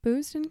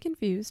Boozed and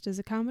Confused is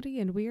a comedy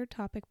and weird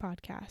topic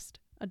podcast.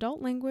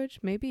 Adult language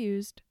may be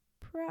used,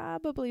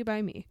 probably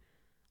by me.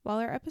 While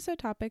our episode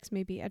topics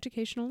may be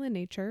educational in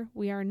nature,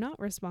 we are not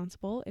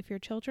responsible if your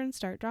children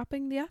start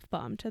dropping the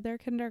F-bomb to their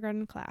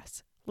kindergarten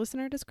class.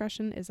 Listener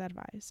discretion is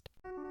advised.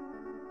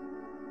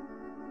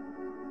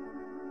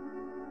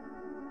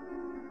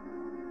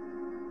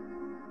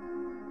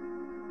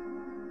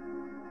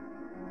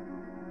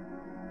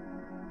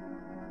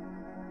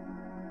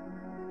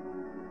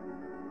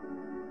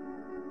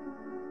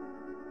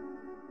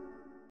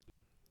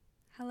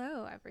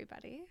 Hello,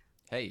 everybody.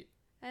 Hey.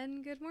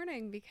 And good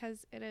morning,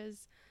 because it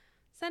is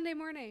Sunday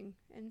morning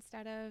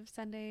instead of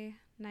Sunday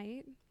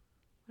night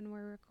when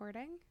we're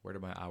recording. Where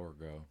did my hour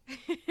go?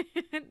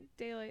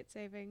 Daylight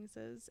savings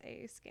is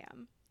a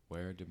scam.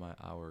 Where did my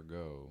hour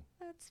go?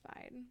 That's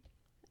fine.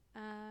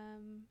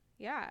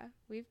 Yeah,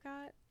 we've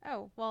got...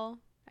 Oh, well,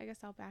 I guess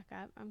I'll back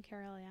up. I'm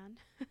Carol Ann.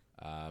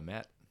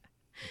 Matt.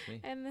 That's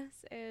me. And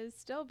this is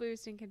still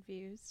Boozed and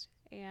Confused.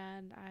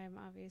 And I'm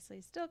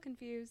obviously still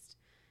confused.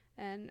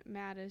 And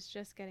Matt is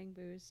just getting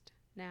boozed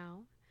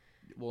now.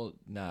 Well,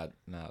 not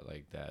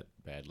like that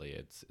badly.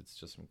 It's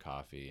just some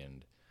coffee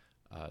and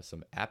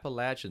some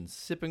Appalachian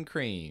sipping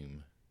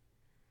cream.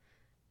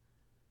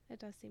 It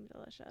does seem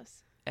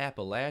delicious.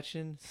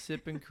 Appalachian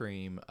sipping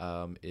cream.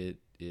 It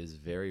is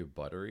very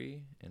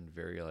buttery and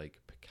very like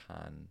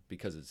pecan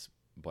because it's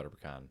butter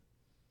pecan.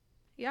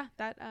 Yeah,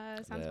 that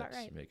sounds about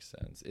right. That makes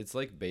sense. It's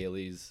like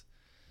Bailey's.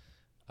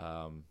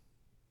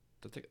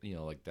 That's like,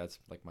 like that's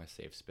like my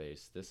safe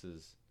space. This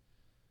is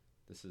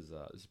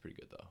pretty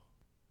good though.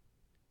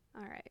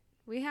 All right.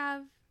 We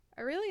have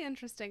a really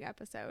interesting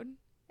episode.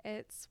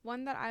 It's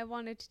one that I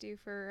wanted to do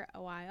for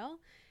a while,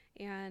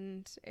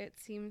 and it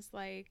seems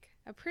like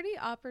a pretty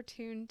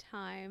opportune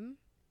time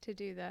to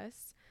do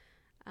this.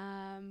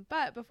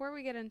 But before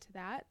we get into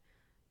that,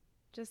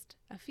 just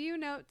a few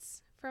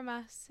notes from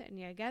us, and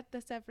you get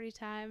this every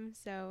time,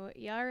 so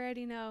you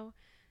already know.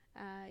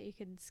 You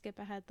can skip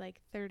ahead like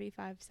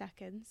 35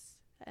 seconds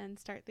and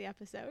start the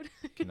episode.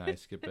 Can I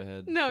skip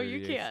ahead? No,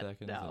 you can't.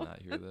 Seconds No. and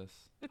not hear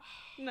this?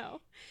 No.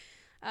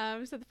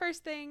 So the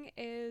first thing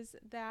is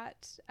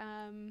that,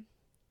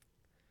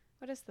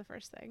 what is the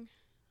first thing?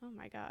 Oh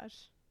my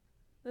gosh.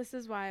 This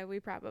is why we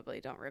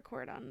probably don't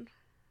record on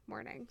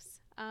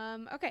mornings.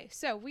 Okay,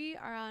 so we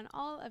are on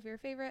all of your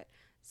favorite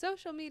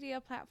social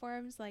media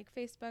platforms like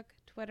Facebook,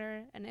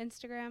 Twitter, and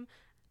Instagram.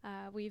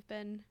 We've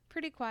been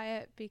pretty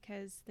quiet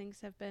because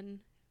things have been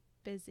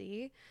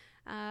busy.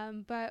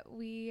 But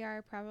we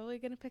are probably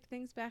going to pick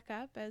things back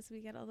up as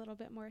we get a little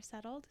bit more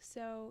settled.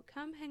 So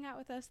come hang out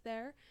with us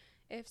there.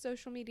 If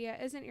social media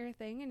isn't your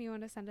thing and you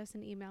want to send us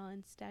an email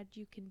instead,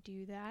 you can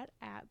do that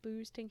at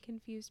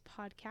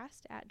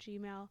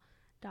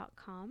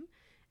boozedandconfusedpodcast@gmail.com.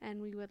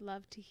 And we would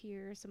love to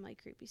hear some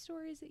like creepy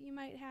stories that you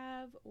might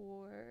have,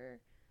 or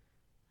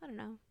I don't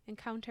know,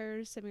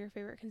 encounters, some of your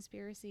favorite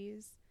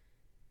conspiracies.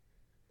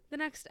 The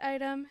next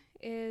item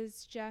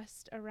is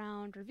just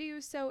around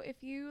reviews. So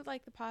if you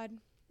like the pod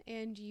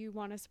and you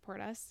want to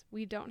support us,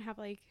 we don't have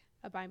like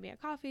a buy me a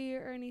coffee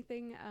or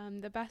anything.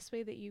 The best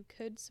way that you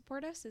could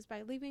support us is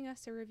by leaving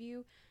us a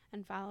review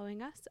and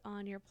following us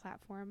on your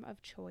platform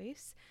of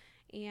choice.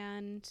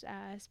 And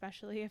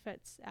especially if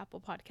it's Apple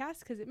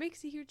Podcasts, because it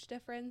makes a huge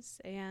difference,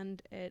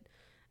 and it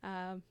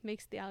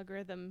makes the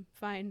algorithm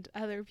find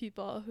other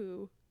people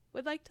who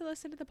would like to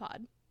listen to the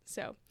pod.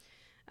 So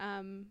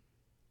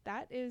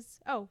that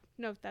is, oh,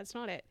 no, that's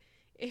not it.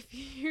 If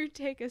you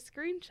take a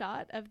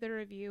screenshot of the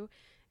review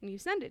and you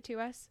send it to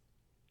us,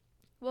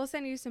 we'll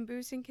send you some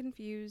Boozed and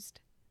Confused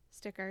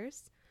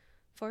stickers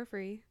for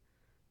free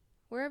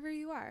wherever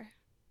you are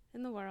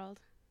in the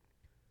world.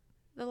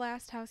 The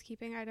last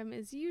housekeeping item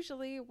is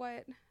usually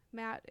what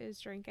Matt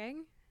is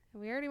drinking,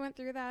 and we already went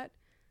through that.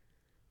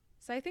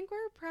 So I think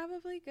we're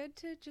probably good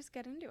to just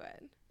get into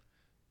it.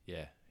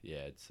 Yeah,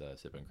 it's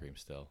sipping cream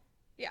still.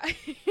 Yeah,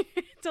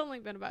 it's only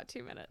been about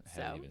 2 minutes.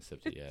 I haven't even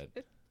sipped it yet.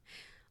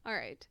 All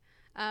right.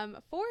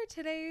 For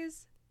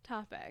today's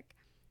topic,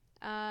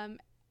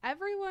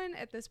 everyone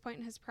at this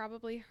point has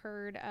probably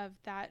heard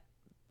of that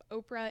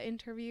Oprah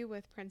interview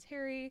with Prince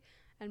Harry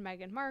and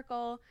Meghan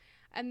Markle.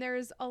 And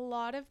there's a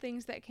lot of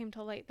things that came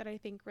to light that I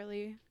think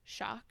really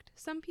shocked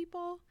some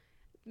people,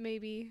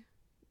 maybe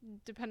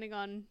depending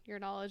on your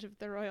knowledge of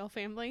the royal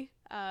family,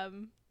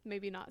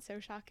 maybe not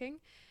so shocking.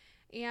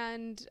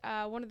 And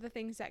one of the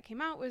things that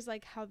came out was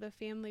like how the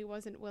family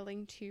wasn't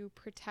willing to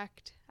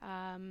protect,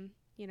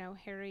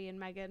 Harry and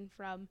Meghan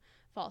from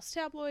false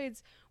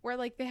tabloids, where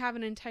like they have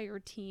an entire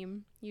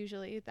team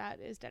usually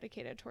that is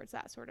dedicated towards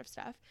that sort of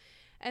stuff.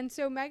 And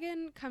so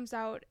Meghan comes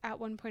out at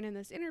one point in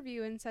this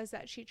interview and says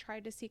that she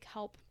tried to seek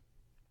help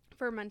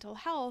for mental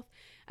health,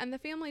 and the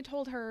family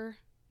told her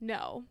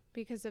no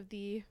because of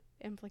the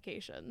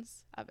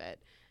implications of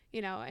it,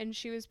 and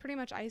she was pretty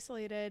much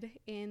isolated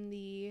in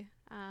the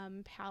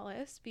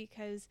palace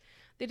because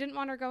they didn't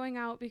want her going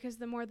out, because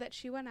the more that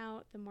she went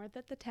out, the more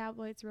that the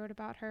tabloids wrote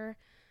about her,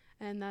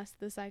 and thus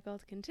the cycle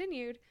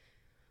continued.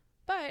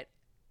 But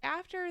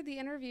after the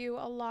interview,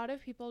 a lot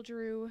of people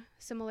drew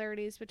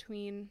similarities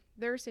between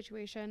their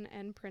situation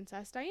and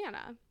Princess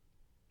Diana.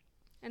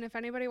 And if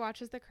anybody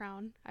watches The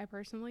Crown, I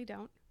personally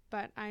don't,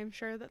 but I'm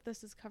sure that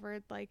this is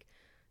covered, like,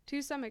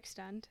 to some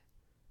extent.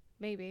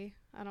 Maybe.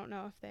 I don't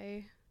know if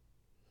they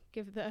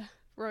give the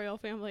royal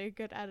family a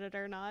good edit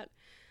or not.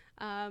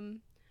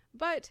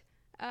 But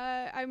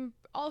I'm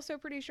also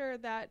pretty sure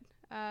that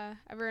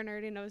everyone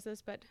already knows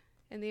this, but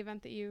in the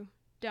event that you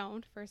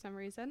don't for some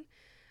reason,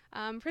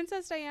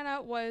 Princess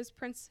Diana was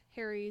Prince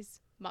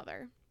Harry's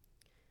mother.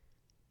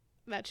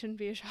 That shouldn't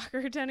be a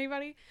shocker to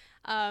anybody.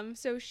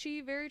 So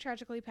she very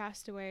tragically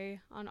passed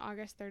away on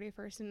August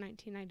 31st in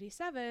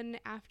 1997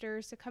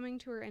 after succumbing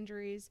to her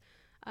injuries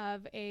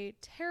of a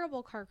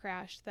terrible car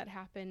crash that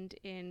happened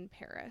in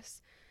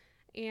Paris.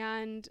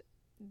 And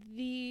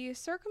the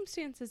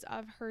circumstances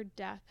of her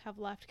death have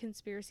left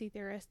conspiracy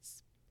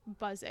theorists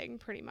buzzing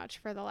pretty much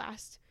for the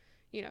last,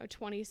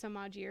 20 some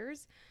odd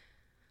years.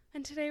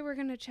 And today we're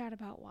going to chat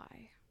about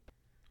why.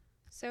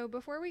 So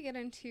before we get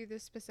into the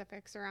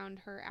specifics around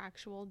her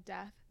actual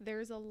death,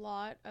 there's a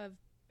lot of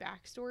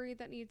backstory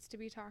that needs to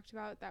be talked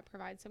about that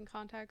provides some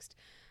context.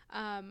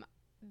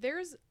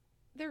 There's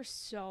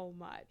so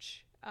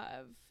much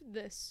of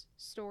this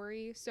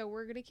story, so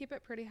we're going to keep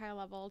it pretty high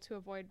level to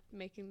avoid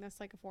making this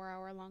like a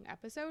 4-hour long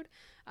episode,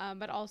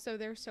 but also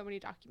there's so many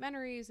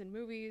documentaries and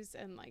movies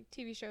and like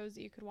TV shows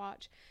that you could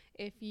watch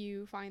if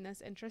you find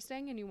this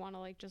interesting and you want to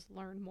like just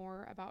learn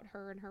more about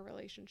her and her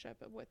relationship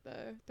with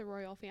the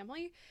royal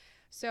family.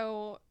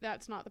 So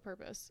that's not the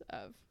purpose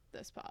of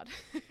this pod.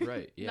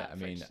 Right. Yeah. I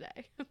mean,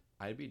 today.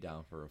 I'd be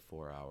down for a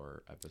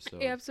 4-hour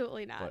episode.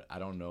 Absolutely not. But I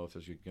don't know if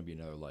there's going to be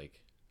another like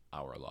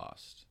hour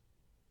lost.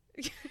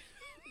 It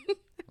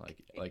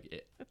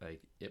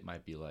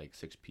might be like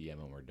 6 p.m.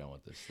 and we're done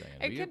with this thing.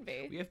 It could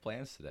be. We have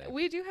plans today.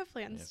 We do have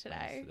plans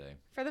today.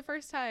 For the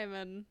first time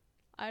in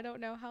I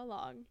don't know how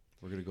long.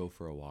 We're going to go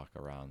for a walk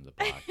around the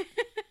block.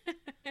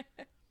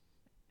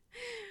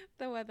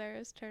 The weather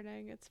is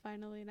turning. It's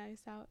finally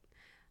nice out.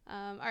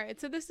 All right,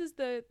 so this is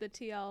the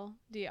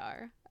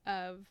TLDR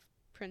of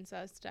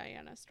Princess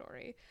Diana's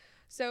story.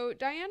 So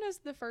Diana's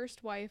the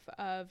first wife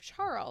of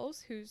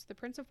Charles, who's the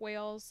Prince of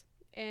Wales,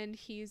 and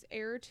he's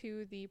heir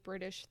to the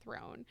British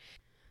throne.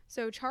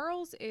 So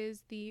Charles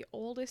is the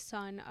oldest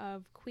son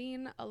of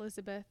Queen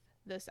Elizabeth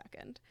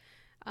II.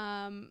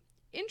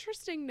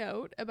 Interesting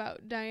note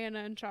about Diana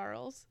and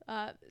Charles.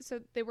 So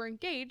they were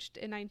engaged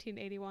in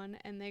 1981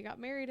 and they got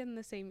married in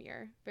the same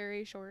year.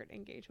 Very short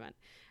engagement.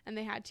 And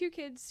they had 2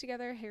 kids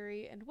together,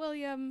 Harry and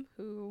William,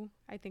 who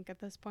I think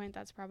at this point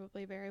that's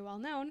probably very well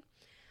known.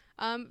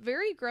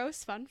 Very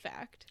gross fun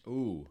fact.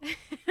 Ooh.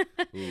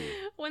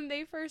 When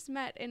they first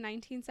met in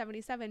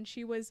 1977,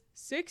 she was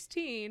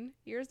 16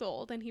 years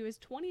old and he was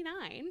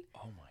 29.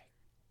 Oh my.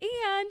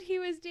 And he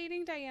was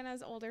dating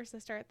Diana's older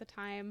sister at the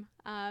time.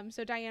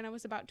 So Diana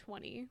was about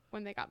 20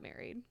 when they got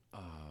married.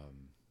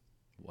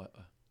 What?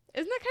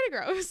 Isn't that kind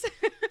of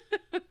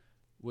gross?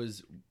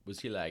 Was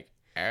he like,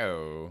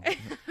 oh,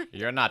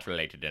 you're not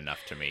related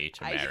enough to me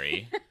to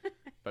marry,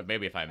 but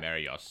maybe if I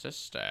marry your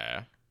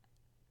sister.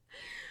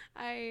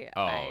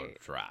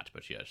 Drat,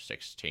 but you're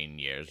 16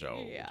 years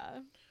old.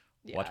 Yeah.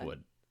 What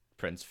would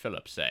Prince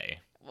Philip say?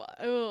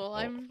 Well,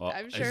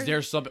 I'm sure. Is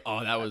there something?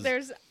 Oh, that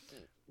was.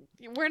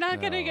 We're not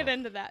going to get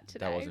into that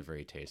today. That wasn't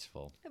very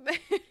tasteful.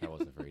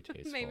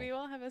 Maybe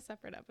we'll have a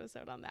separate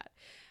episode on that.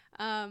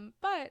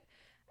 But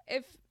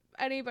if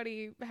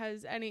anybody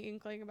has any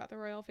inkling about the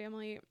royal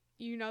family,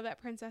 you know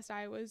that Princess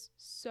Di was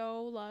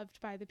so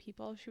loved by the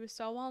people. She was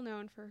so well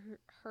known for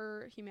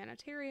her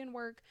humanitarian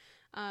work.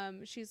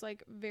 She's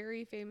like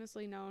very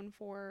famously known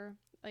for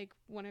like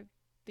one of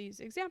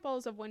these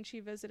examples of when she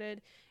visited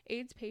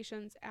AIDS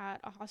patients at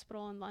a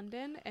hospital in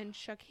London and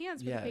shook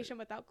hands with a patient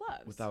without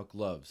gloves. Without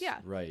gloves. Yeah.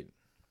 Right.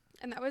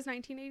 And that was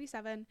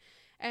 1987.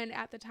 And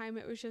at the time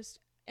it was just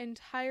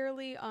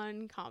entirely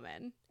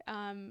uncommon.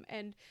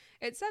 And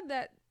it said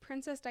that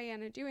Princess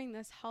Diana doing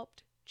this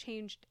helped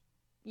change,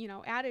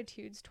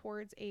 attitudes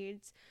towards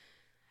AIDS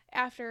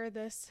after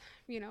this,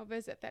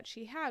 visit that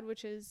she had,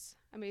 which is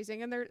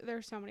amazing. And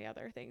there's so many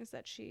other things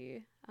that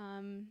she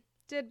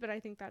did, but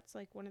I think that's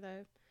like one of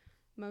the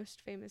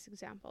most famous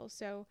examples.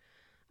 So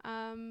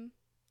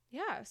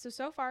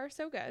so far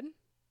so good,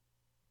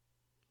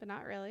 but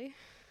not really.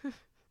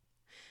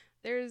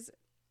 There's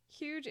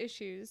huge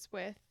issues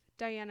with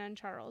Diana and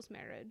Charles'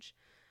 marriage.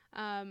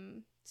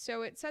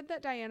 So it said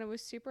that Diana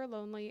was super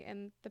lonely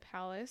in the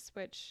palace,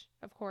 which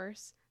of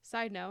course,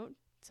 side note,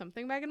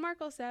 something Meghan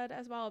Markle said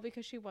as well,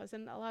 because she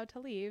wasn't allowed to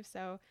leave,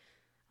 so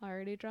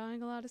already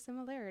drawing a lot of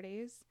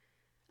similarities.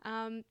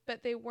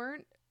 But they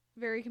weren't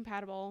very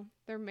compatible.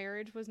 Their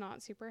marriage was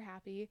not super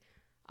happy.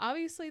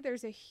 Obviously,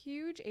 there's a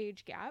huge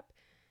age gap.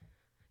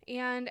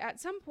 And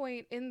at some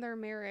point in their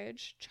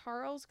marriage,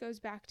 Charles goes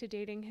back to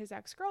dating his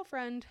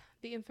ex-girlfriend,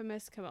 the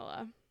infamous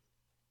Camilla.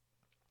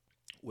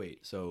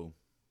 Wait, so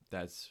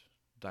that's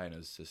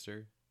Diana's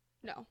sister?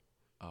 No.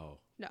 Oh.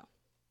 No.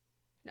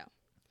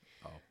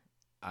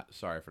 Oh.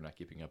 Sorry for not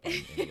keeping up on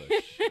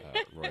English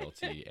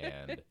royalty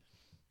and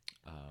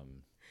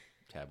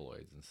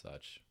tabloids and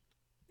such.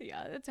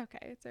 Yeah, it's okay.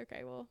 It's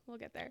okay. We'll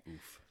get there.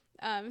 Oof.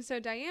 So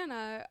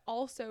Diana,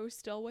 also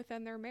still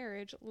within their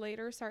marriage,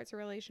 later starts a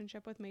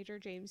relationship with Major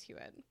James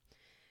Hewitt.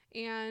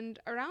 And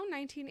around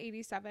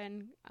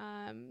 1987,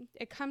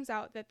 it comes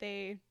out that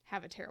they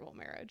have a terrible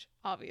marriage,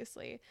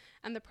 obviously.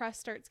 And the press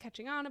starts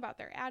catching on about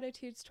their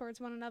attitudes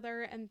towards one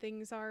another, and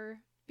things are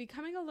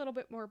becoming a little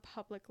bit more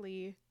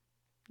publicly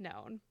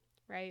known,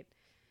 right?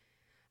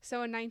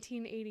 So in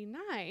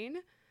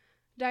 1989,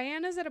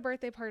 Diana's at a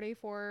birthday party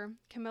for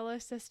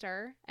Camilla's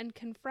sister and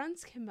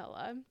confronts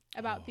Camilla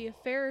about the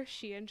affair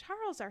she and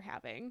Charles are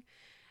having.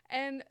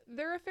 And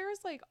their affairs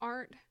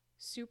aren't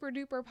super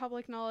duper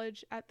public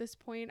knowledge at this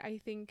point. I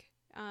think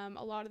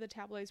a lot of the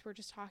tabloids were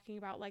just talking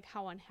about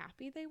how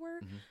unhappy they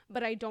were,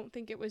 but I don't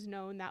think it was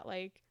known that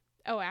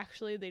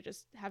actually they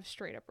just have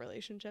straight up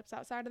relationships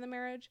outside of the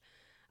marriage.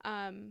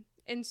 And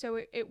so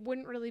it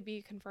wouldn't really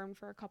be confirmed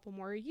for a couple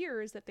more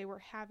years that they were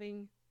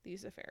having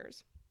these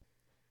affairs.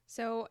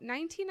 So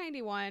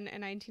 1991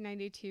 and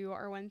 1992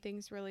 are when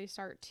things really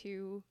start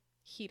to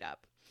heat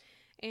up.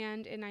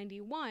 And in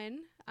 91,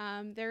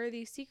 there are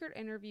these secret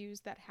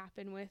interviews that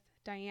happen with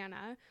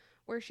Diana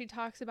where she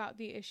talks about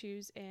the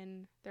issues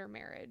in their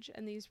marriage.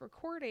 And these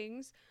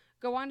recordings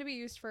go on to be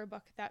used for a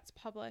book that's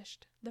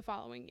published the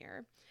following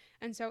year.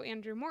 And so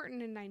Andrew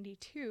Morton in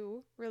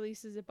 92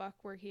 releases a book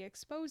where he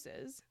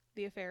exposes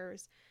the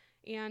affairs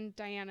and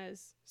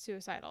Diana's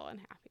suicidal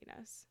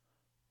unhappiness.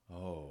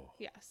 Oh.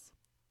 Yes.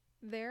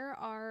 There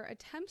are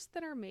attempts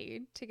that are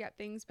made to get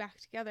things back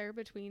together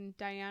between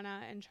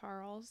Diana and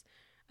Charles,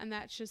 and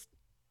that's just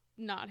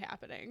not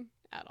happening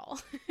at all.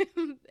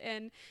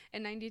 And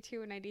in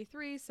 92 and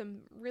 93,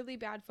 some really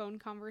bad phone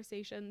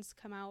conversations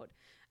come out.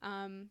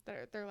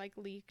 They're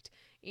leaked,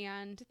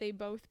 and they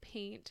both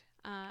paint,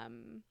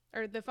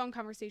 or the phone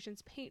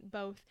conversations paint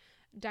both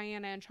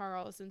Diana and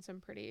Charles in some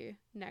pretty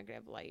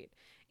negative light.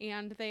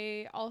 And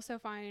they also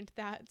find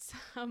that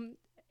some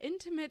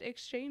intimate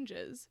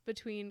exchanges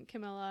between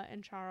Camilla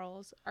and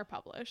Charles are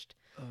published.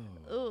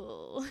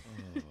 Oh.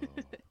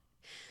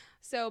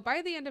 So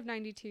by the end of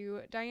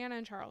 92, Diana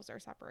and Charles are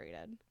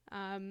separated.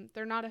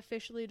 They're not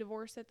officially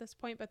divorced at this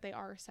point, but they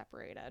are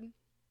separated.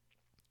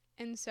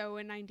 And so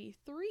in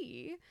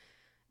 93,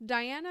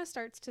 Diana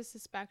starts to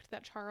suspect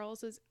that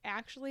Charles is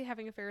actually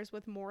having affairs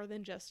with more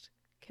than just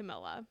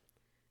Camilla,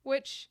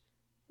 which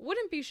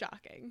wouldn't be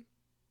shocking.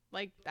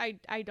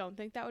 I don't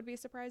think that would be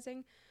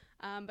surprising.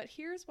 But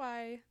here's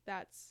why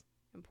that's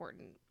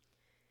important.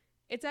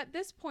 It's at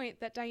this point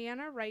that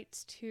Diana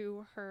writes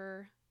to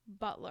her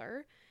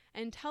butler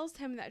and tells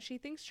him that she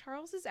thinks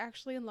Charles is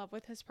actually in love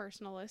with his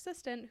personal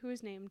assistant, who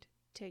is named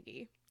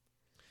Tiggy.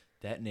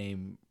 That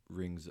name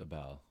rings a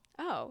bell.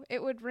 Oh,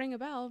 it would ring a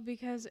bell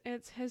because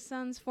it's his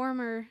son's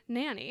former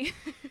nanny.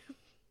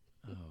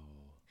 Oh.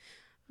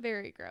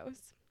 Very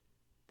gross.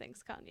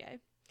 Thanks,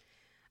 Kanye.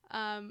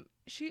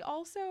 She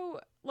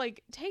also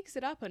takes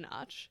it up a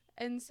notch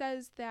and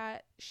says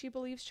that she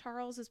believes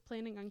Charles is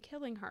planning on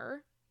killing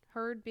her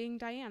being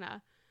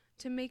Diana,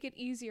 to make it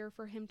easier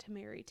for him to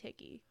marry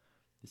Tiggy.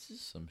 This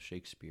is some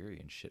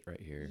Shakespearean shit right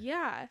here.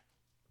 Yeah.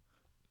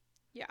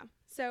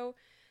 So,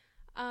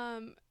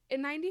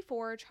 in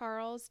 94,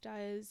 Charles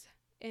does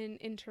an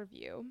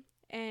interview,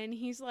 and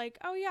he's like,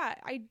 "Oh yeah,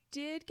 I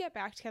did get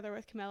back together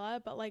with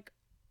Camilla, but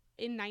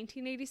in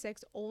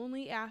 1986,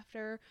 only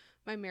after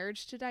my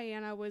marriage to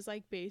Diana was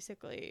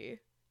basically,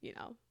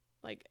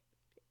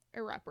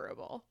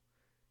 irreparable.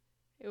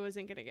 It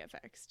wasn't going to get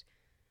fixed."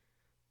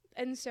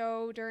 And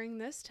so during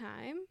this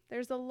time,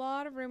 there's a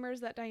lot of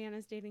rumors that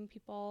Diana's dating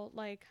people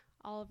like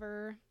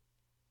Oliver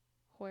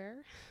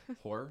Hoare.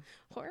 Hoare?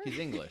 Hoare? He's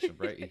English,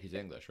 right? He's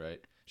English, right?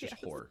 Just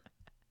Yes. Hoare.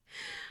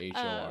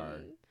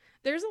 H-O-R.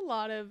 There's a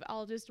lot of,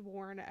 I'll just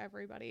warn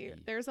everybody, Yeah.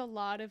 there's a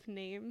lot of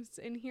names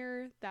in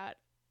here that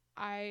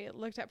I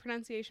looked at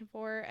pronunciation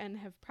for and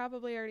have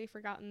probably already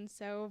forgotten,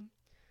 so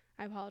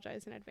I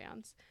apologize in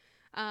advance.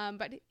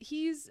 But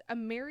he's a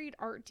married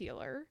art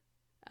dealer,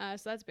 so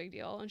that's a big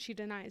deal, and she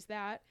denies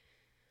that.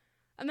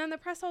 And then the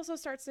press also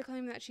starts to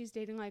claim that she's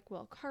dating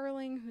Will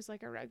Carling, who's a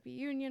rugby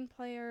union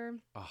player.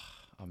 Oh,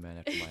 a man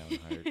after my own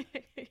heart.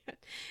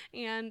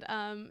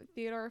 And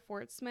Theodore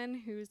Fortsman,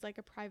 who's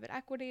a private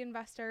equity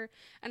investor.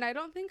 And I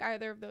don't think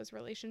either of those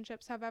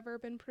relationships have ever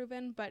been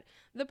proven. But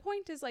the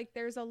point is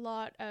there's a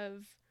lot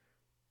of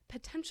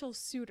potential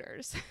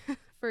suitors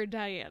for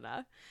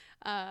Diana,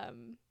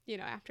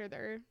 after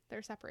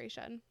their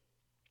separation.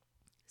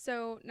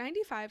 So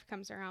 95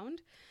 comes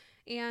around,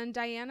 and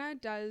Diana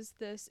does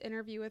this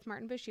interview with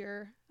Martin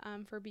Bashir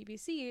for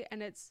BBC,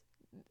 and it's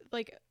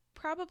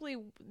probably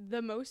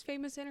the most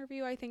famous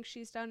interview I think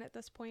she's done at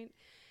this point.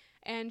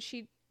 And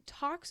she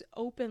talks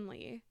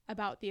openly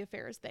about the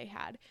affairs they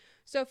had.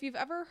 So if you've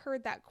ever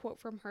heard that quote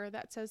from her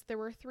that says, "There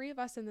were 3 of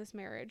us in this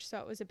marriage, so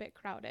it was a bit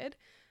crowded,"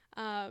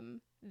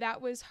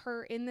 that was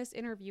her in this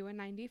interview in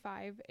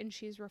 95, and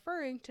she's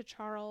referring to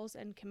Charles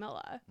and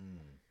Camilla.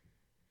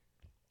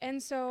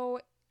 And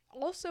so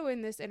also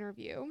in this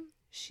interview,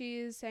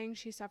 she's saying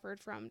she suffered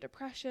from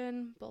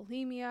depression,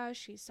 bulimia,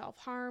 she's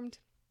self-harmed.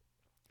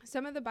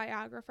 Some of the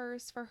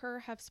biographers for her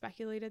have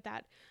speculated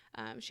that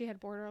she had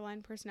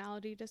borderline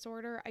personality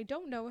disorder. I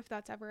don't know if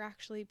that's ever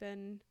actually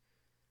been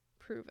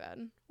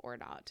proven or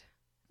not.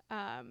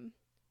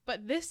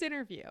 But this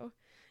interview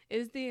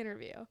is the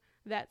interview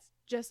that's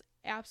just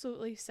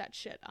absolutely set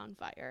shit on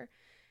fire.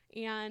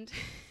 And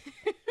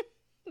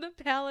the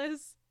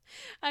palace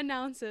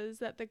announces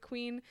that the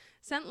Queen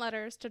sent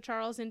letters to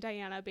Charles and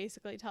Diana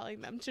basically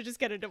telling them to just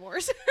get a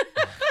divorce.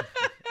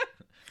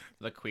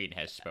 The Queen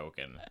has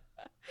spoken.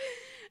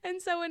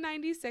 And so in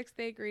 96,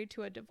 they agreed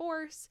to a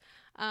divorce.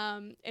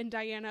 And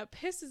Diana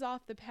pisses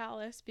off the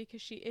palace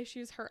because she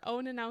issues her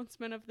own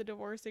announcement of the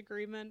divorce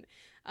agreement,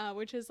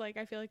 which is like,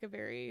 I feel like a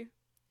very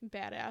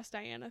badass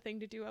Diana thing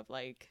to do, of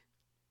like,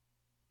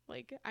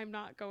 I'm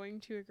not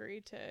going to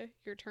agree to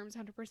your terms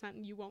 100%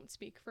 and you won't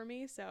speak for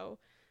me. So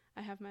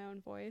I have my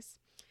own voice.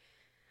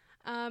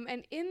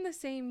 And in the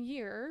same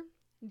year,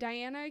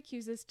 Diana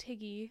accuses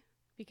Tiggy,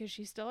 because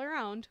she's still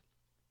around,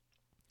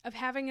 of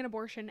having an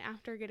abortion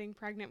after getting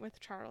pregnant with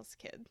Charles'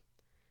 kid.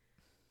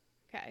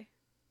 Okay.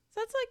 So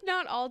that's like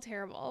not all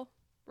terrible,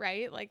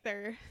 right? Like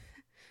they're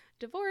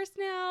divorced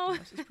now.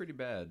 This is pretty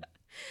bad.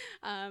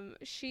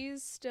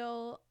 She's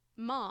still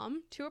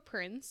mom to a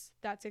prince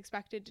that's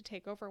expected to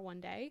take over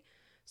one day.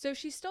 So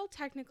she's still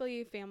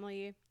technically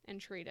family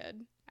and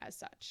treated as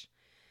such.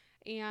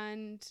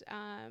 And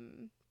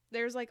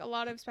there's like a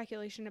lot of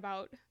speculation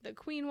about the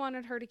Queen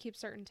wanted her to keep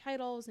certain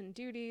titles and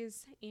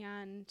duties,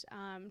 and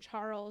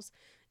Charles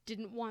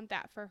didn't want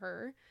that for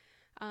her.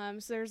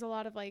 So there's a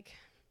lot of like,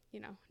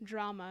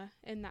 drama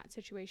in that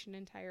situation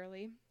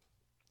entirely.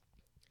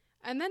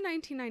 And then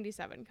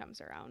 1997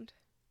 comes around.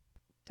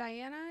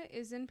 Diana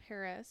is in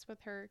Paris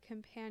with her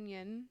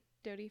companion,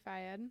 Dodi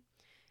Fayed,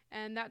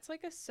 and that's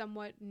like a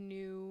somewhat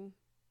new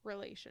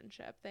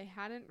relationship. They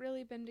hadn't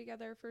really been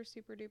together for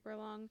super duper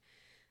long,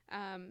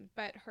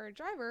 but her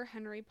driver,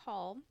 Henry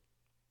Paul,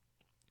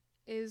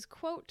 is,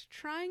 quote,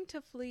 trying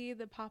to flee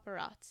the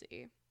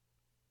paparazzi.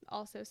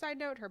 Also, side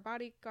note, her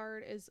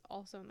bodyguard is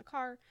also in the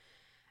car.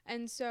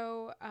 And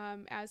so,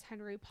 as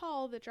Henry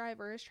Paul, the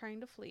driver, is trying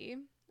to flee,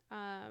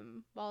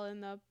 while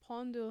in the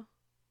Pont de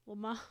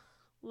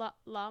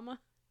Lama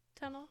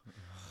tunnel,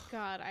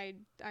 God,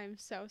 I'm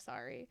so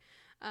sorry.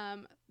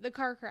 The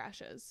car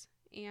crashes,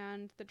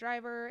 and the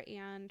driver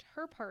and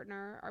her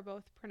partner are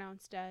both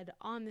pronounced dead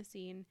on the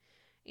scene,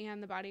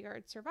 and the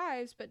bodyguard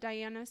survives, but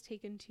Diana's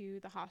taken to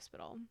the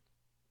hospital.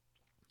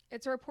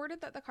 It's reported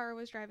that the car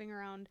was driving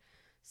around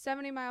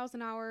 70 miles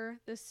an hour.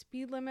 The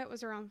speed limit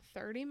was around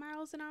 30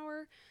 miles an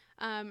hour,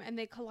 and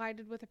they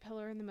collided with a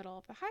pillar in the middle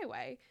of the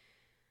highway.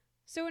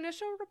 So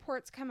initial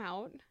reports come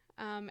out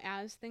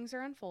as things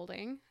are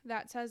unfolding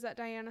that says that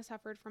Diana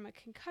suffered from a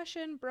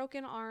concussion,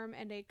 broken arm,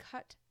 and a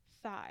cut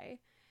thigh.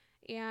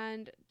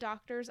 And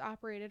doctors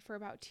operated for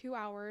about 2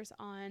 hours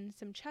on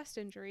some chest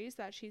injuries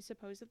that she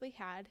supposedly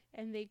had,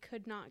 and they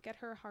could not get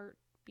her heart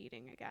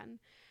beating again.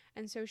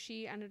 And so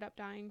she ended up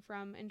dying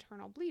from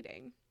internal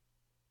bleeding.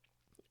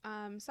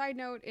 Side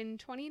note, in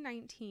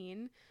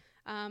 2019,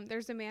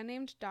 there's a man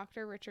named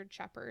Dr. Richard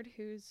Shepard,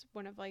 who's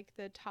one of like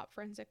the top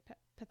forensic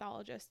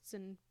pathologists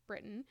in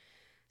Britain,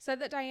 said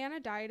that Diana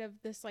died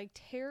of this like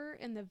tear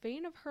in the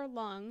vein of her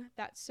lung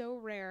that's so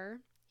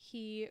rare,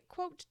 he,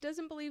 quote,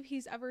 doesn't believe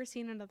he's ever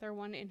seen another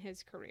one in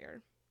his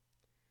career.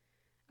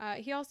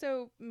 He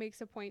also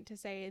makes a point to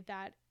say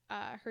that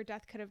her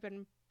death could have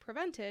been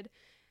prevented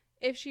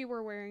if she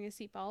were wearing a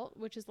seatbelt,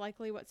 which is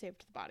likely what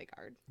saved the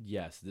bodyguard.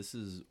 Yes, this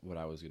is what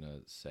I was going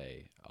to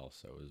say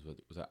also,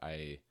 was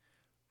I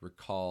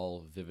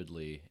recall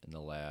vividly in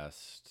the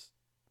last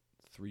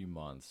 3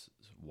 months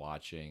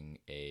watching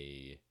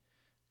a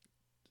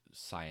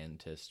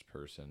scientist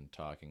person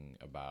talking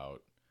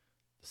about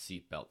the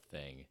seatbelt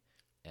thing,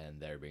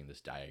 and there being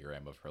this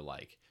diagram of her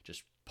like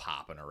just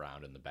popping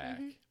around in the back.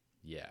 Mm-hmm.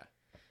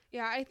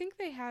 Yeah, I think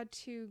they had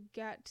to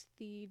get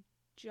the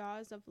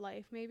jaws of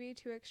life maybe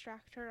to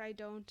extract her. I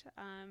don't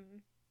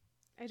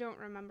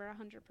remember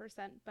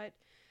 100%, but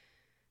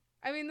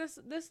I mean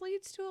this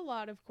leads to a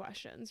lot of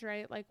questions,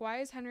 right? Like,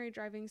 why is Henry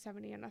driving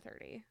 70 in a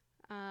 30?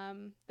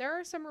 There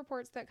are some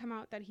reports that come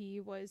out that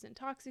he was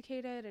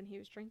intoxicated and he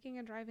was drinking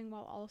and driving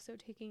while also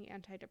taking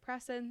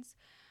antidepressants.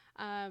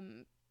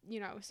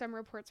 Some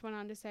reports went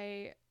on to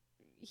say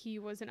he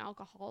was an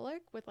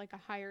alcoholic with like a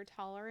higher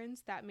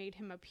tolerance that made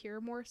him appear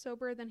more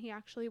sober than he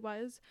actually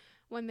was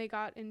when they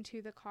got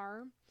into the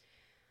car.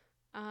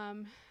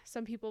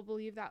 Some people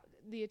believe that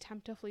the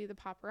attempt to flee the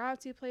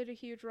paparazzi played a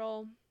huge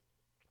role,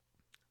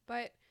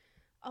 but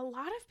a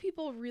lot of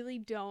people really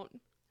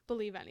don't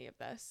believe any of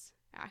this,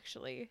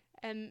 actually,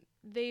 and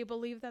they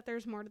believe that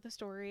there's more to the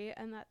story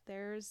and that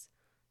there's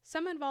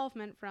some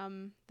involvement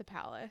from the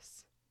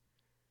palace.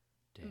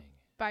 Dang.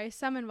 By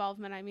some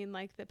involvement, I mean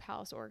like the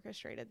palace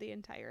orchestrated the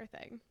entire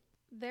thing.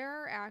 There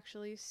are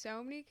actually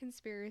so many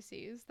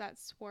conspiracies that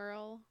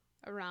swirl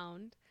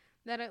around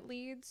that it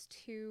leads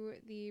to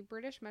the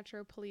British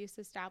Metro Police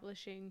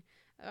establishing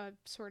a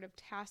sort of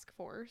task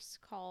force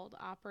called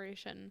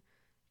Operation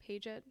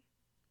Paget.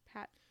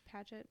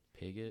 Paget.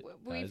 Paget.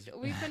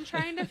 We've been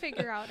trying to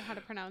figure out how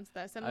to pronounce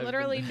this, and I've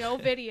literally been- no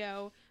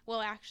video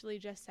will actually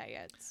just say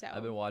it. So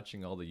I've been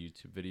watching all the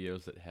YouTube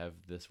videos that have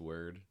this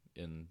word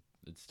in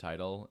its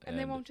title, and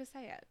they won't just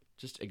say it.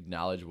 just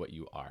acknowledge what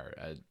you are.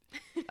 I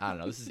don't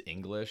know. This is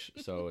English,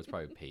 so it's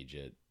probably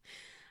Paget.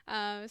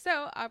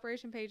 So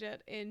Operation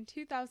Paget in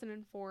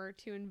 2004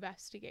 to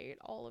investigate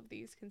all of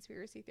these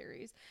conspiracy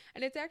theories.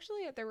 And it's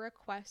actually at the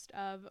request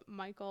of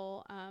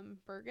Michael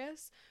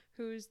Burgess,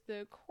 who's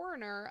the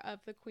coroner of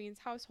the Queen's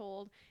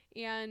household.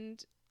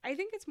 And I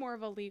think it's more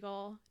of a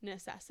legal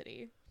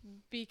necessity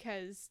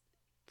because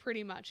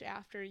pretty much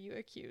after you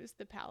accuse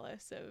the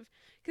palace of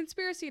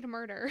conspiracy to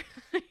murder,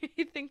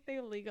 I think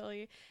they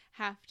legally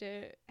have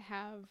to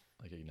have...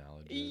 Like,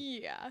 acknowledge it.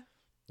 Yeah.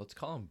 Let's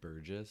call him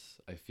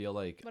Burgess. I feel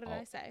like... What did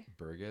I say?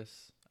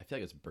 Burgess? I feel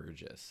like it's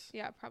Burgess.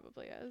 Yeah, it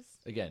probably is.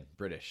 Again,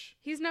 British.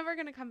 He's never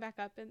going to come back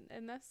up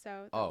in this,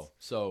 so...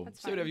 So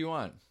that's say whatever fine. you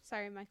want.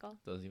 Sorry, Michael.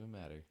 Doesn't even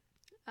matter.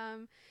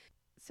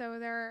 So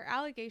there are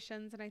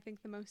allegations, and I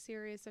think the most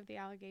serious of the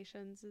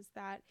allegations is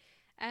that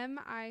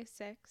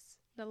MI6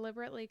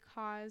 deliberately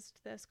caused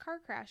this car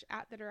crash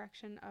at the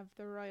direction of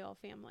the royal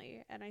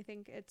family. And I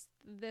think it's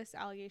this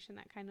allegation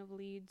that kind of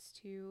leads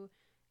to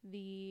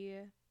the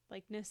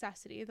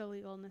necessity, the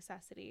legal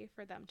necessity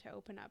for them to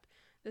open up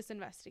this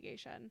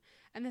investigation.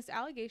 And this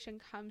allegation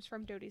comes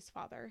from Dodi's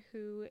father,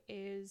 who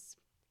is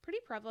pretty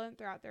prevalent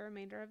throughout the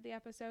remainder of the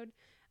episode.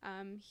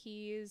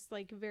 He's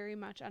very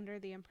much under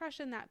the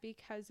impression that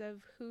because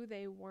of who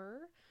they were,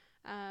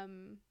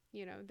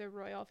 the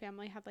royal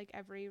family had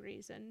every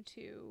reason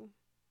to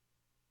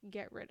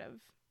get rid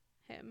of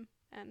him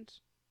and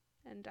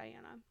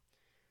Diana.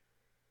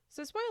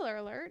 So spoiler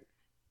alert,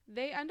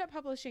 they end up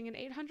publishing an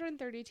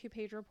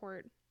 832-page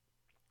report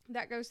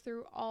that goes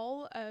through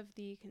all of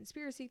the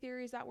conspiracy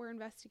theories that were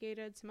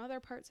investigated, some other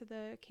parts of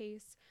the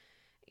case,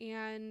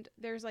 and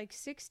there's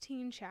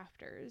 16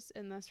 chapters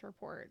in this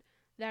report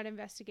that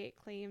investigate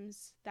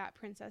claims that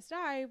Princess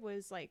Di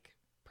was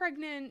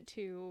pregnant,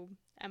 to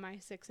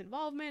MI6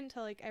 involvement,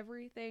 to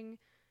everything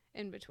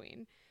in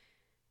between.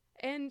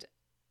 And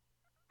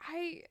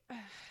I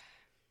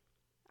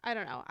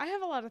don't know. I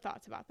have a lot of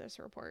thoughts about this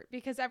report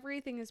because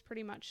everything is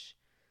pretty much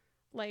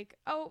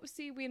oh,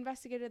 see, we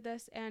investigated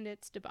this and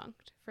it's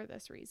debunked for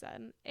this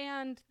reason.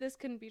 And this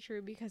couldn't be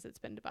true because it's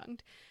been debunked.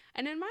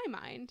 And in my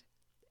mind,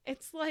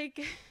 it's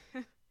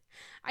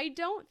I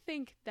don't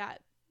think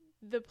that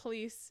the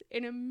police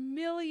in a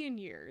million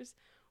years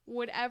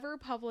would ever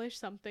publish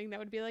something that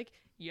would be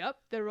yep,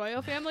 the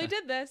royal family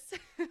did this.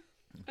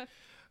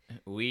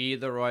 We,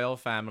 the royal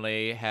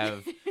family,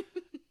 have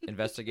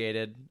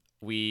investigated.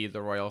 We,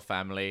 the royal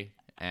family,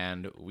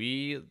 and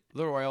we,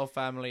 the royal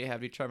family,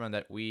 have determined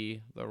that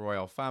we, the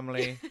royal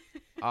family,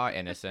 are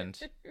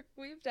innocent.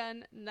 We've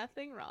done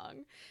nothing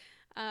wrong.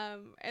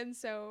 And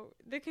so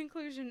the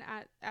conclusion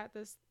at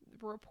this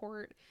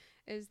report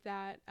is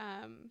that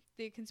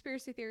the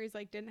conspiracy theories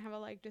didn't have a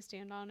leg to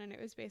stand on, and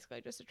it was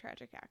basically just a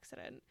tragic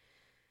accident.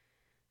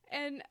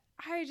 And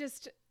I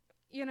just,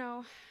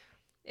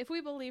 if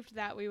we believed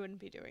that, we wouldn't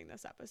be doing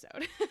this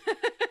episode.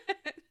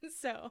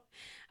 So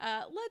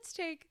let's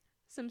take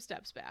some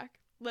steps back.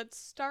 Let's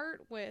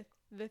start with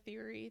the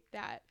theory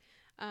that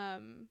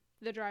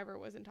the driver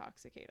was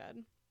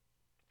intoxicated.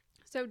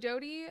 So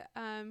Dodi,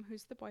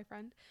 who's the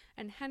boyfriend,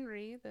 and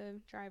Henry, the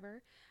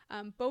driver,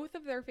 both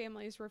of their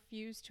families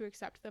refused to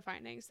accept the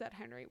findings that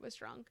Henry was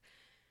drunk.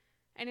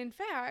 And in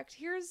fact,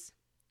 here's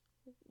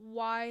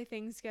why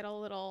things get a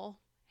little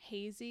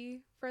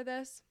hazy for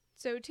this.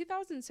 So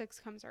 2006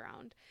 comes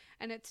around,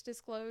 and it's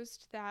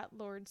disclosed that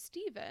Lord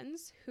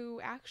Stevens,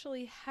 who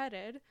actually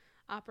headed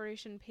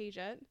Operation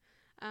Paget,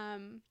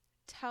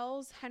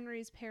 tells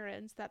Henry's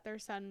parents that their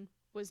son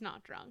was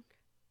not drunk.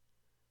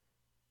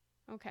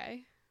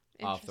 Okay.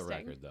 Off the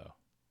record, though.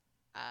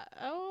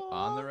 Oh.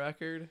 On the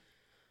record?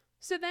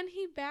 So then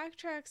he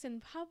backtracks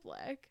in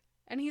public,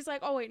 and he's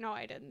like, oh, wait, no,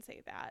 I didn't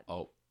say that.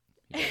 Oh,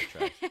 he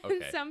backtracks. And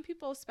Okay. some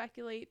people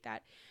speculate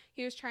that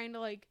he was trying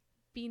to,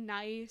 be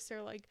nice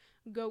or,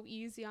 go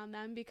easy on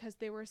them because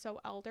they were so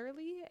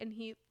elderly, and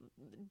he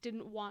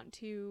didn't want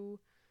to,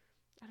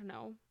 I don't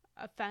know,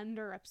 offend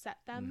or upset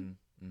them.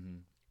 Mm-hmm. Mm-hmm.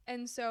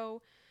 And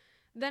so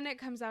then it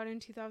comes out in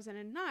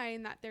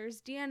 2009 that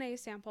there's DNA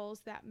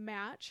samples that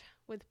match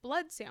with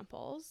blood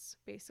samples,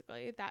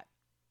 basically, that,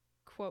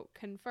 quote,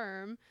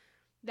 confirm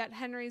that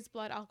Henry's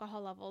blood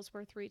alcohol levels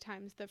were 3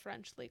 times the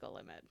French legal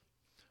limit.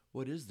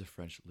 What is the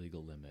French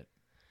legal limit?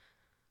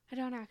 I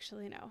don't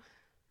actually know.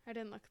 I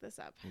didn't look this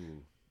up.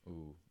 Ooh.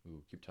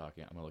 Keep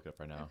talking. I'm going to look it up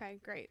right now. Okay,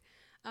 great.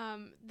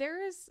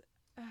 There is...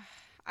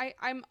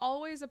 I'm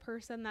always a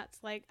person that's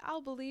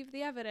I'll believe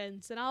the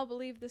evidence and I'll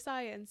believe the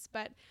science,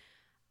 but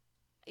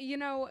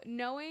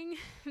knowing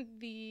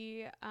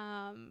the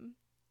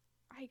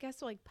I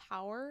guess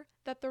power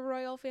that the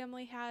royal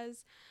family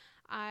has,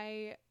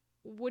 I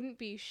wouldn't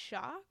be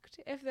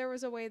shocked if there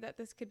was a way that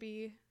this could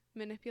be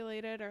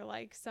manipulated, or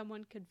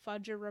someone could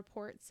fudge a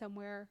report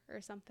somewhere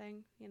or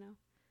something.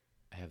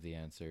 I have the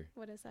answer.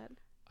 What is it?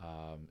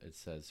 It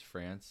says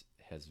France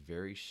has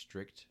very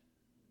strict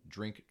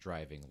drink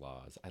driving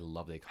laws. I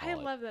love they call I it.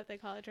 love that they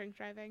call it drink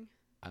driving.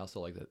 I also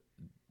like that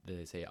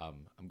they say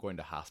I'm going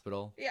to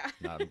hospital. Yeah.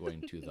 Not I'm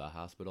going to the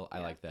hospital. I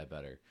Yeah. like that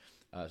better.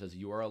 It says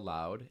you are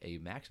allowed a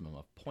maximum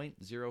of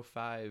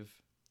 0.05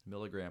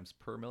 milligrams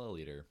per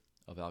milliliter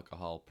of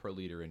alcohol per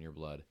liter in your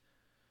blood,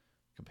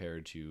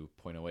 compared to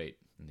 0.08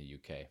 in the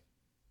UK.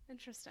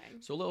 Interesting.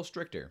 So a little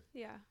stricter.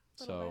 Yeah.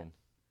 So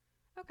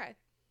Okay.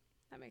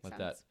 That makes let sense.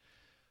 that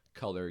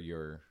color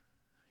your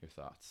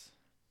thoughts.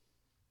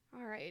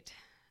 All right.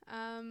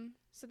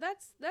 So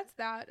that's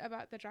that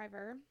about the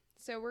driver.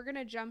 So we're going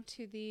to jump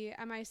to the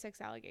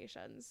MI6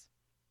 allegations.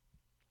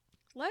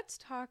 Let's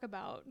talk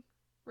about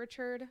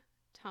Richard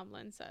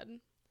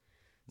Tomlinson.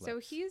 So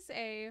he's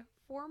a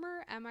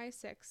former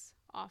MI6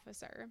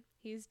 officer.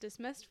 He's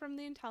dismissed from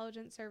the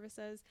intelligence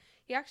services.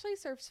 He actually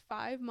serves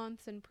 5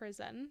 months in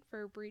prison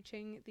for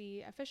breaching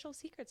the Official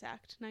Secrets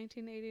Act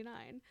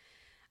 1989.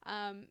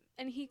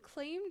 And he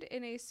claimed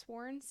in a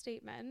sworn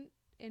statement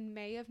in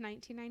May of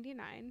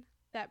 1999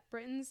 that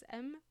Britain's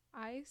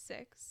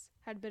MI6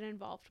 had been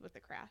involved with the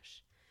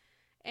crash.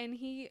 And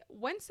he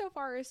went so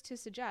far as to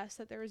suggest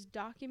that there was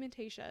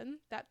documentation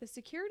that the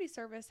security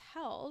service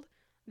held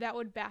that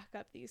would back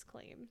up these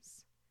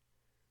claims.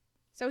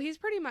 So he's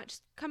pretty much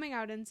coming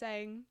out and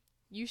saying,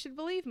 you should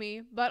believe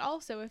me, but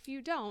also if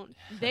you don't,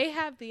 they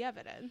have the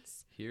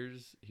evidence.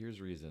 Here's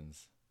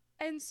reasons.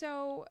 And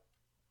so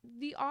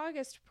the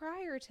August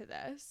prior to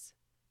this,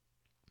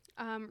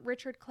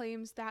 Richard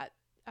claims that,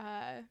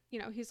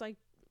 he's like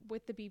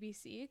with the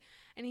BBC,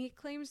 and he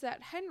claims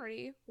that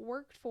Henry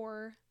worked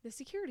for the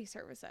security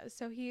services.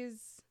 So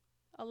he's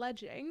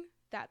alleging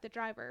that the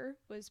driver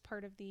was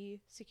part of the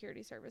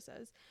security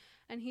services.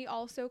 And he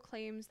also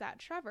claims that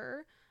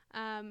Trevor,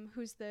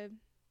 who's the,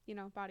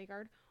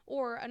 bodyguard,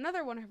 or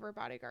another one of her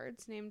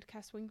bodyguards named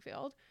Kes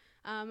Wingfield,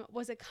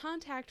 was a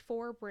contact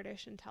for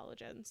British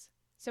intelligence.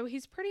 So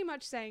he's pretty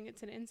much saying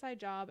it's an inside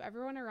job.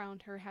 Everyone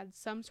around her had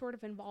some sort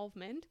of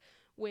involvement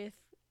with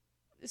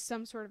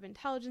some sort of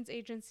intelligence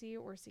agency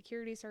or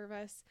security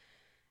service.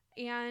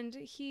 And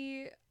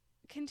he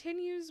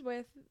continues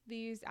with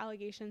these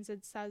allegations.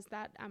 It says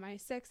that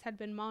MI6 had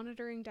been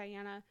monitoring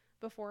Diana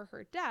before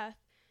her death.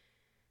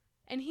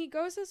 And he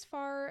goes as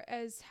far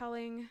as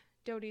telling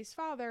Dodi's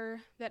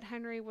father that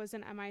Henry was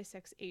an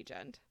MI6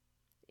 agent.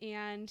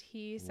 And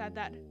he said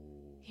that,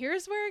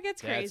 here's where it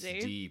gets crazy.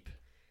 That's deep.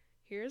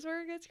 Here's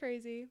where it gets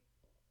crazy.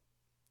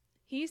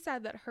 He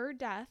said that her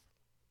death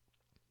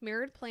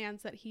mirrored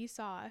plans that he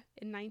saw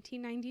in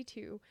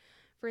 1992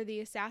 for the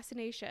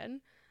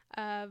assassination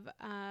of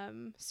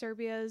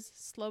Serbia's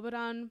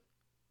Slobodan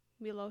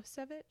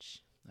Milosevic.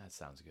 That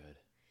sounds good.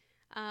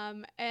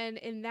 And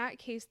in that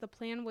case, the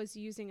plan was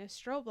using a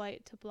strobe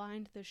light to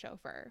blind the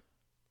chauffeur.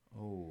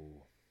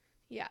 Oh.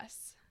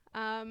 Yes.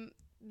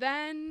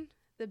 Then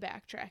the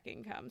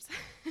backtracking comes.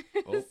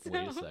 Oh,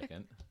 wait a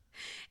second.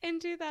 In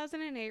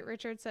 2008,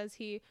 Richard says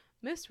he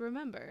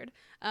misremembered,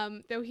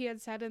 though he had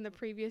said in the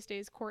previous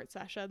day's court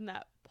session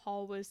that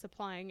Paul was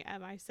supplying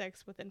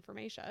MI6 with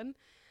information.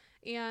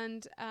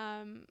 And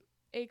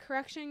a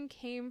correction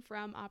came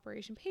from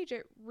Operation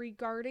Paget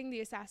regarding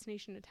the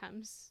assassination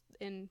attempts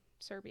in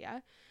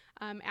Serbia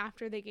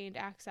after they gained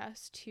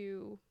access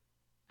to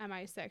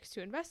MI6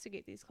 to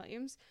investigate these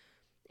claims.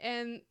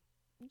 And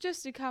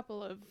just a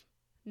couple of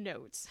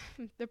notes.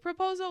 The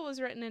proposal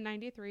was written in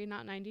 93,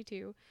 not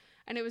 92,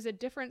 and it was a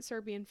different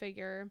Serbian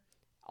figure.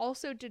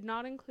 Also did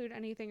not include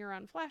anything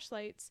around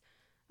flashlights.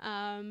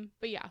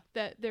 But yeah,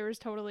 that there was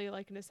totally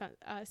like an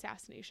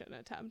assassination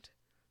attempt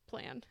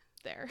planned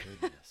there.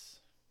 Goodness.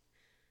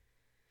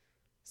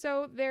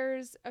 So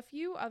there's a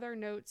few other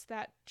notes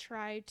that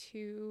try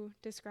to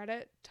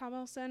discredit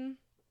Tomlinson.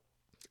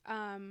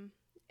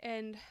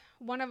 And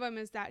one of them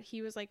is that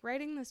he was like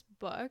writing this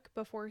book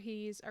before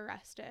he's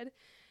arrested.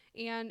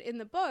 And in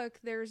the book,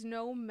 there's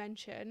no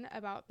mention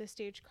about the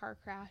staged car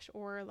crash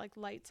or like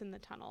lights in the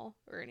tunnel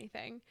or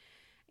anything.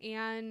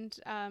 And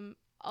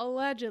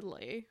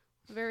allegedly,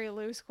 very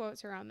loose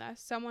quotes around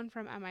this, someone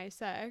from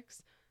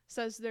MI6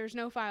 says there's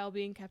no file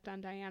being kept on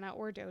Diana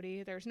or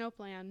Dodi. There's no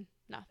plan,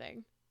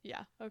 nothing.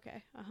 Yeah,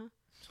 okay,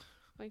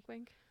 Wink,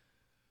 wink.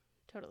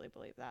 Totally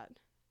believe that.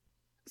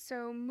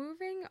 So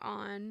moving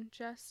on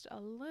just a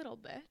little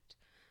bit,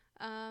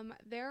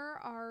 there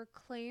are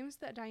claims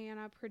that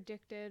Diana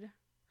predicted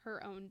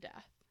her own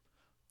death.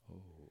 Oh.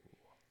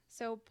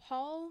 So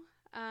Paul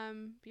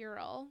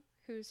Burrell,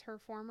 who's her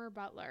former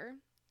butler,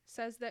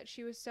 says that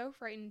she was so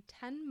frightened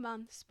 10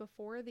 months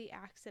before the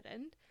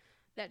accident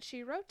that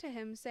she wrote to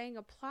him saying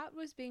a plot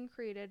was being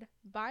created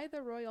by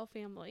the royal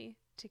family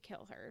to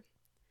kill her.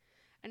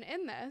 And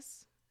in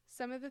this,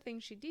 some of the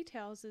things she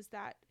details is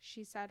that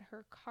she said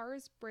her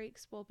car's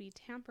brakes will be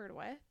tampered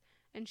with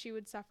and she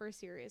would suffer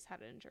serious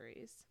head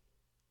injuries.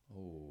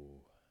 Oh.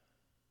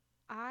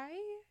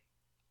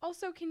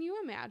 Can you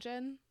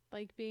imagine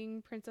like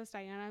being Princess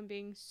Diana and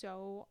being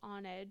so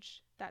on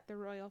edge that the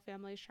royal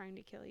family is trying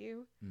to kill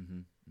you?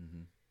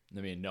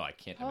 I mean, no, I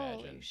can't Holy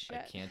imagine. shit.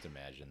 I can't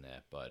imagine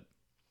that, but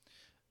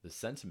the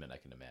sentiment I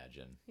can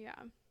imagine. Yeah.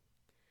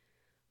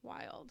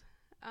 Wild.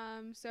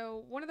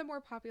 So one of the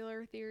more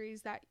popular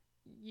theories that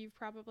you've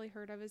probably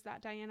heard of is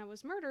that Diana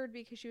was murdered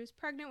because she was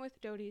pregnant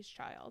with Dodi's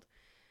child.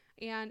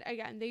 And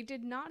again, they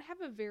did not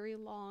have a very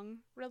long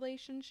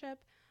relationship.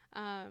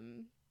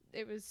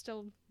 It was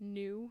still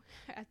new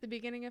at the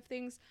beginning of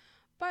things.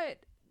 But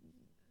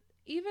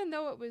even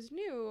though it was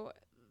new,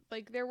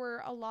 like, there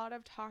were a lot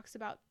of talks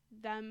about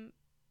them,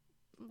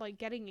 like,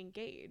 getting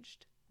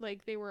engaged.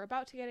 Like, they were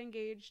about to get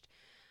engaged.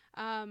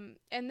 And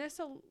this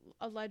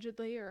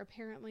allegedly or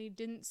apparently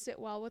didn't sit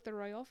well with the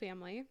royal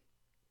family.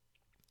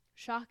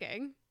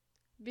 Shocking,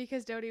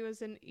 because Dodi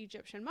was an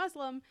Egyptian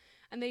Muslim,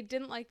 and they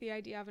didn't like the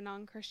idea of a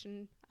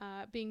non-Christian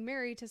being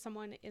married to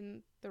someone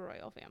in the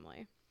royal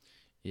family.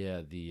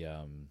 Yeah, the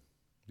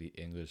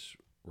English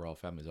royal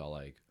family is all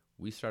like,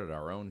 we started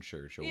our own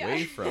church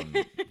away from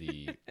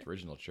the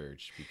original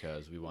church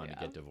because we wanted to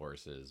get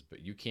divorces,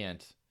 but you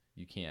can't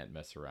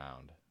mess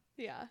around.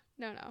 Yeah,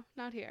 no,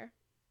 not here.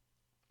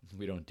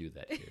 We don't do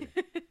that here.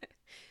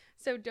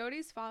 So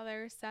Dodi's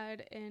father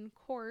said in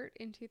court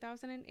in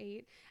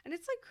 2008, and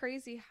it's like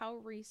crazy how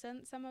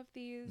recent some of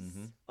these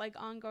like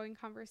ongoing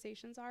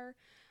conversations are.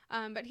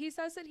 But he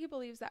says that he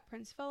believes that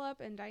Prince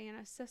Philip and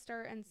Diana's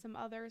sister and some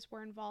others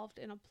were involved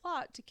in a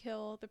plot to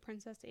kill the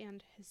princess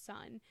and his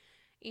son.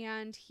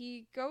 And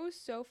he goes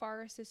so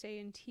far as to say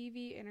in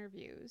TV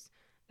interviews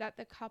that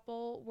the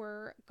couple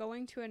were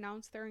going to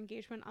announce their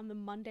engagement on the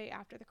Monday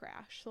after the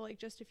crash. So like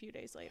just a few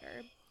days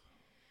later.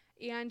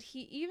 And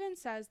he even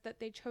says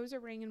that they chose a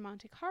ring in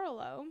Monte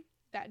Carlo,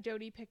 that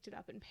Dodi picked it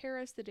up in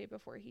Paris the day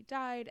before he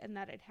died, and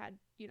that it had,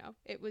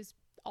 it was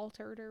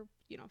altered or,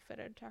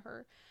 fitted to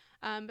her.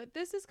 But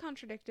this is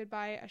contradicted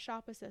by a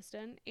shop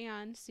assistant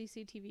and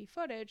CCTV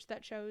footage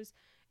that shows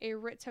a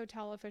Ritz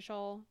Hotel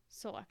official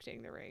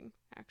selecting the ring,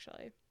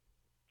 actually.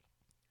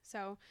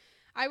 So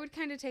I would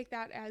kind of take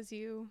that as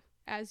you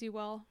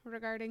will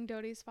regarding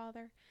Dodi's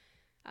father.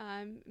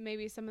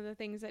 Maybe some of the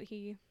things that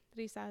he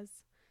says.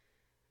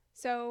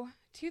 So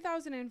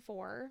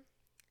 2004,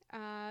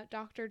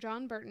 Dr.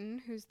 John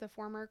Burton, who's the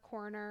former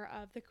coroner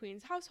of the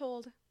Queen's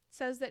household,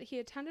 says that he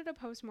attended a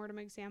post-mortem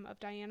exam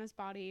of Diana's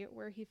body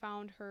where he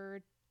found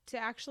her to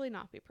actually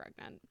not be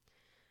pregnant.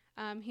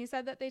 He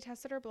said that they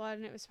tested her blood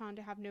and it was found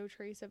to have no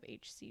trace of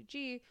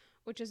HCG,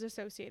 which is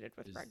associated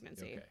with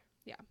pregnancy. Okay.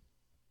 Yeah.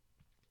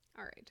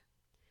 All right.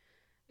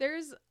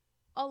 There's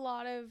a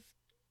lot of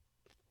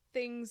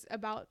things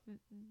about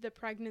the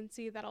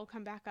pregnancy that'll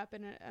come back up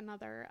in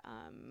another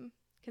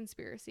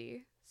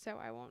conspiracy, so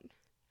I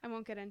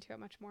won't get into it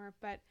much more,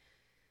 but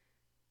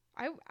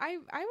I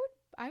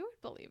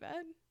would believe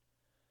it.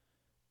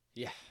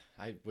 Yeah,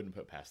 I wouldn't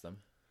put it past them.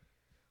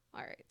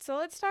 All right, so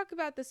let's talk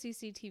about the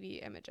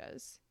CCTV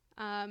images.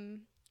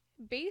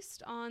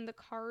 Based on the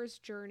car's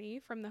journey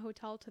from the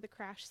hotel to the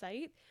crash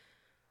site,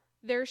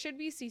 there should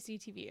be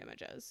CCTV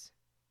images,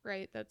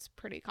 right? That's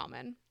pretty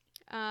common.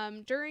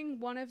 During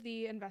one of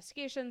the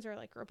investigations or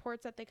like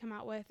reports that they come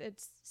out with,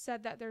 it's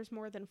said that there's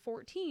more than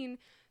 14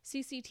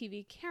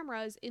 CCTV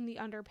cameras in the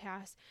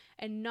underpass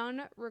and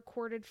none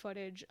recorded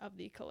footage of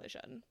the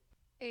collision.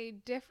 A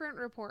different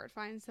report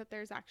finds that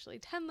there's actually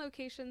 10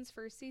 locations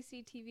for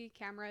CCTV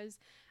cameras,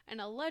 and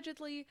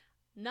allegedly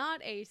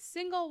not a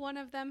single one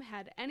of them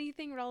had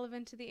anything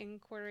relevant to the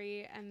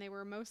inquiry, and they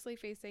were mostly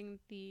facing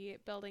the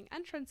building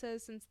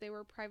entrances since they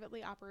were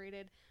privately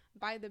operated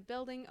by the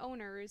building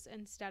owners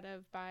instead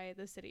of by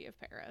the city of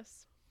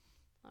Paris.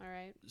 All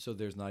right. So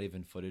there's not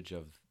even footage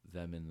of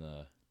them in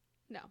the...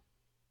 No.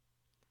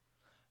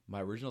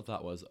 My original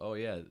thought was, oh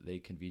yeah, they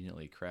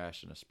conveniently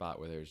crashed in a spot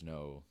where there's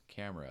no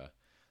camera.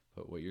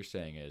 But what you're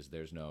saying is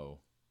there's no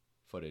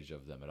footage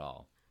of them at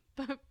all.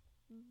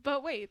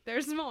 But wait,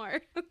 there's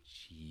more.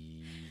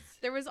 Jeez.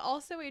 There was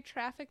also a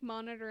traffic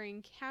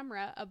monitoring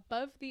camera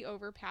above the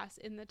overpass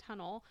in the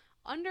tunnel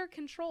under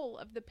control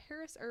of the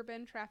Paris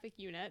Urban Traffic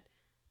Unit.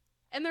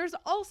 And there's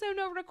also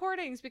no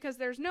recordings because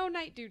there's no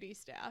night duty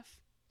staff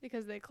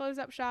because they close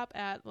up shop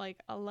at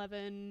like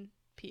 11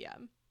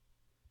 p.m.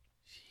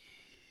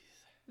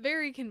 Jeez.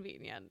 Very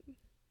convenient.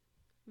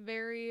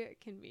 Very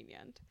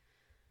convenient.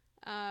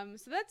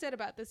 So that's it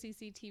about the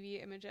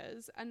CCTV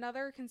images.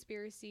 Another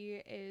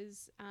conspiracy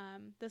is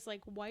this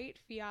like white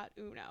Fiat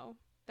Uno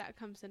that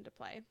comes into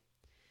play.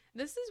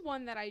 This is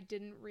one that I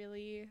didn't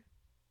really,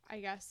 I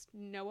guess,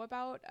 know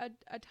about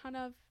a ton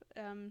of.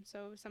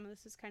 So some of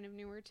this is kind of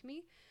newer to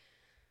me.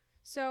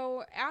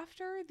 So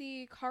after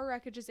the car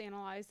wreckage is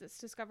analyzed, it's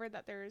discovered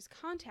that there is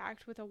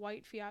contact with a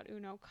white Fiat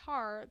Uno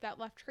car that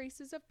left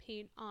traces of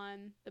paint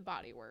on the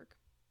bodywork.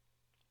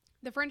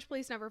 The French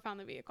police never found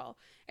the vehicle.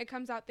 It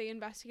comes out they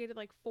investigated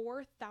like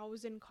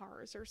 4,000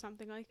 cars or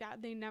something like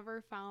that. They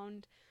never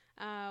found,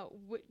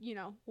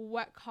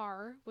 what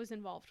car was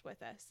involved with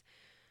this.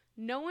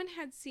 No one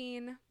had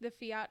seen the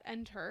Fiat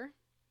enter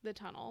the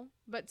tunnel,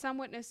 but some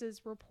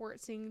witnesses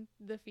report seeing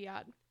the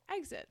Fiat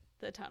exit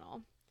the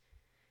tunnel.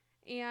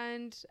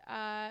 And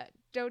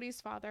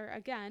Dodi's father,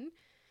 again,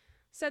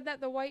 said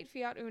that the white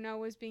Fiat Uno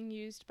was being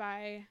used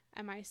by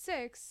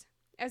MI6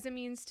 as a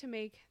means to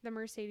make the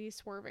Mercedes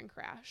swerve and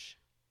crash.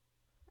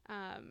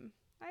 I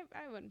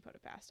wouldn't put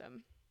it past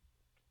him.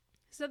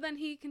 So then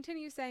he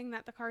continues saying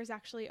that the car is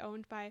actually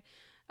owned by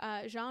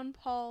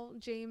Jean-Paul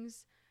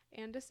James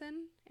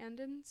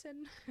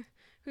Andenson,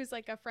 who's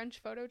like a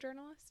French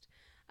photojournalist,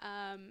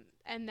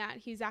 and that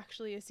he's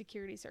actually a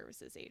security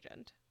services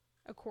agent,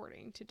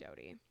 according to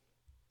Doty.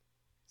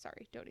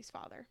 Sorry, Doty's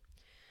father.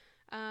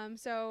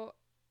 So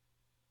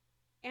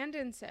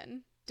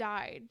Andenson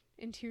died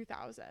in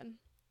 2000,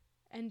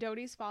 and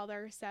Doty's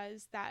father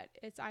says that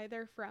it's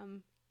either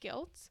from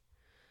guilt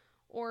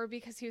or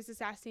because he was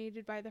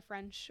assassinated by the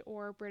French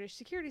or British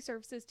security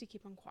services to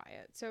keep him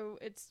quiet. So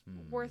it's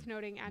worth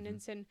noting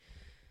Andenson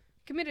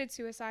committed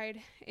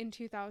suicide in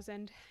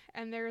 2000,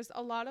 and there's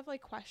a lot of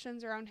like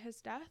questions around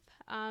his death.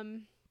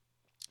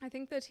 I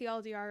think the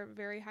TLDR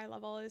very high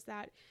level is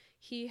that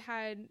he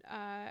had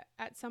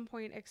at some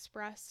point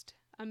expressed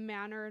a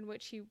manner in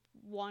which he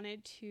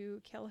wanted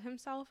to kill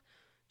himself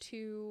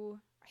to,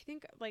 I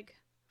think, like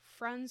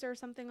friends or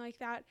something like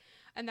that,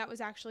 and that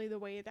was actually the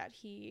way that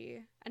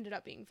he ended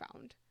up being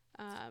found.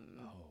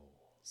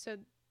 So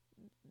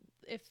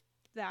if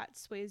that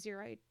sways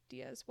your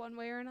ideas one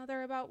way or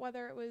another about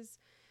whether it was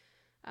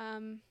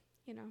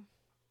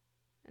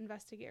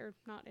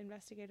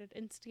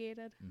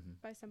instigated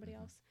by somebody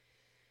else.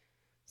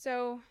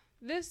 So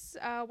this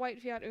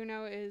white Fiat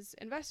Uno is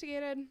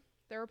investigated.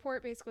 The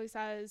report basically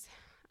says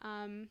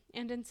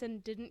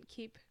Andenson didn't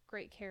keep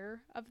great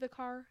care of the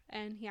car,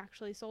 and he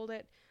actually sold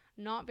it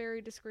not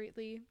very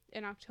discreetly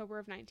in October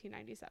of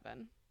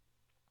 1997.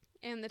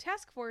 And the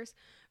task force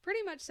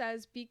pretty much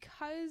says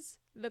because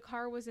the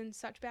car was in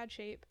such bad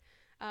shape,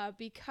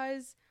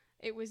 because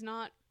it was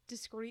not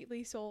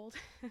discreetly sold,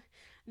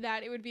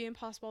 that it would be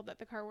impossible that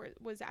the car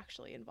was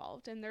actually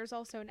involved. And there's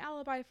also an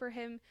alibi for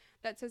him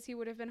that says he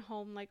would have been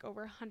home like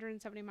over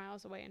 170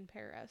 miles away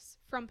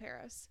from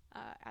Paris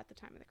at the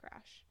time of the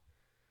crash.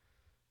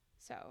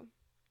 So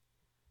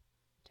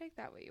take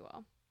that what you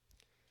will.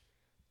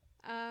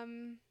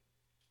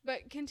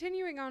 But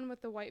continuing on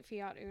with the white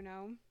Fiat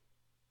Uno,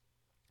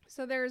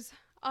 so there's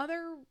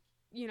other,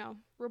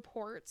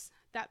 reports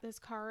that this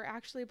car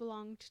actually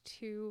belonged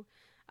to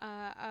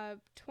a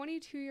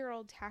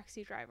 22-year-old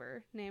taxi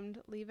driver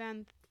named Lee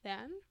Van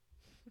Then.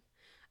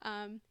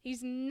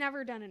 He's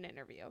never done an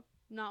interview,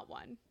 not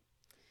one.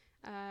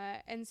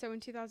 And so in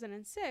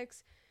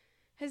 2006,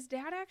 his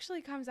dad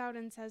actually comes out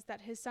and says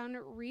that his son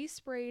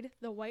resprayed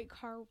the white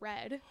car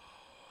red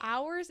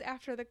hours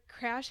after the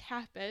crash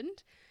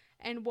happened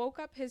and woke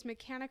up his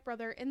mechanic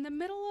brother in the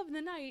middle of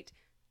the night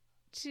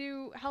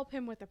to help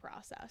him with the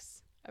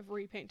process of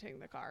repainting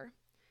the car.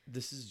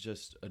 This is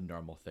just a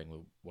normal thing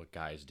with what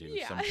guys do.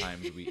 Yeah.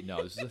 Sometimes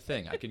this is a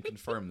thing. I can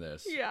confirm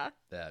this. Yeah.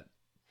 That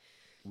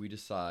we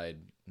decide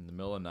in the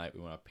middle of the night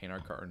we want to paint our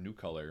car a new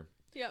color.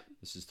 Yep.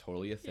 This is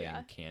totally a thing.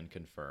 Yeah. Can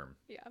confirm.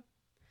 Yeah.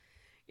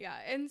 Yeah.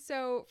 And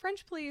so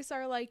French police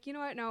are like, you know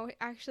what? No,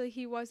 actually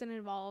he wasn't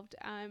involved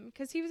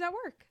because he was at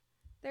work.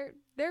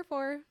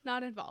 Therefore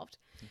not involved.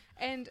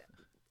 And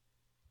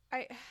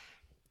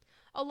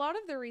a lot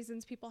of the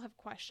reasons people have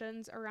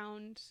questions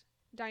around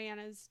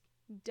Diana's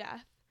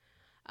death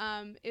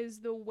is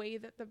the way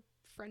that the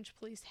French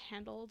police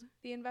handled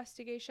the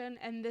investigation.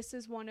 And this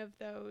is one of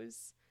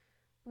those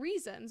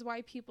reasons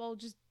why people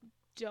just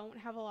don't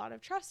have a lot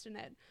of trust in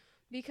it.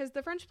 Because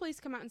the French police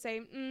come out and say,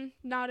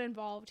 not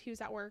involved, he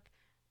was at work.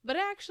 But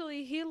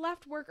actually, he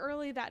left work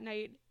early that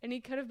night, and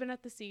he could have been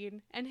at the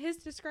scene. And his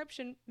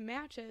description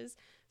matches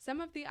some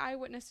of the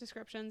eyewitness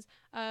descriptions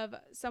of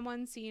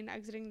someone seen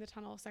exiting the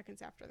tunnel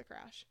seconds after the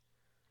crash.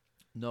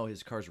 No,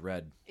 his car's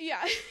red.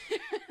 Yeah.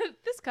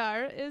 This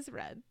car is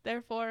red.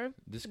 Therefore,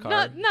 This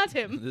car, not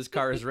him. This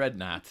car is red,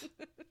 not.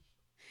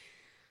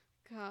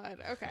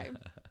 God. Okay.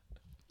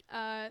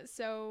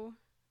 So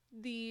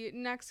the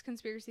next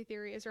conspiracy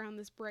theory is around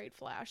this bright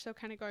flash. So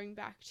kind of going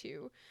back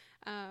to,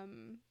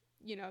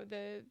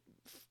 the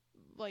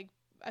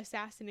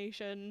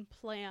assassination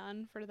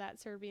plan for that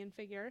Serbian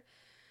figure.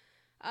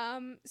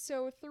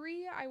 So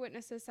 3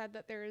 eyewitnesses said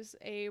that there's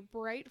a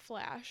bright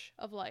flash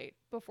of light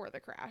before the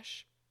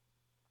crash.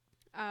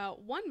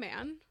 One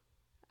man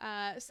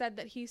said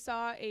that he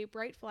saw a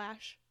bright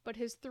flash, but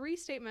his 3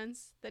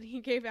 statements that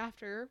he gave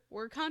after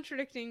were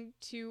contradicting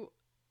to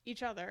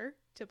each other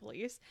to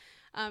police,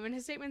 and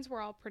his statements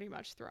were all pretty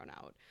much thrown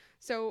out.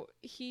 So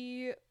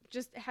he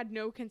just had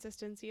no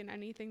consistency in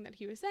anything that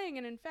he was saying,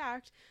 and in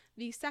fact,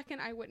 the second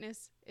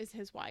eyewitness is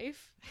his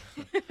wife,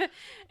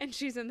 and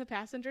she's in the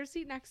passenger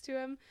seat next to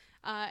him,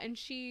 and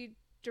she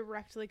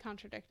directly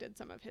contradicted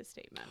some of his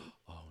statement.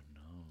 Oh,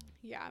 no.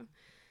 Yeah.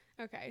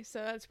 Okay, so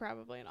that's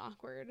probably an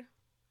awkward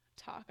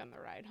talk on the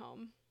ride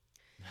home.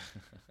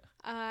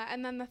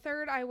 And then the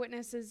third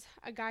eyewitness is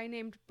a guy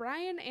named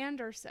Brian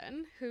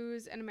Anderson,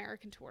 who's an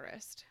American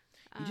tourist.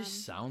 He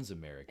just sounds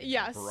American.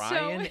 Yes.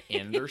 Brian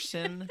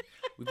Anderson.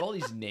 With all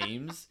these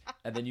names,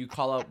 and then you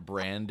call out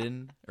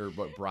Brian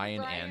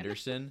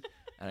Anderson,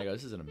 and I go,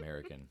 this is an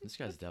American. This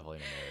guy's definitely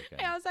an American.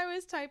 As I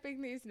was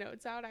typing these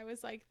notes out, I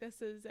was like,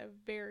 this is a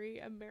very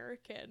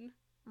American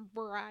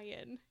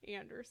Brian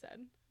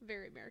Anderson.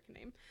 Very American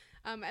name.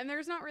 And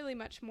there's not really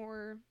much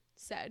more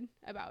said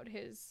about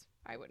his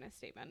eyewitness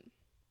statement.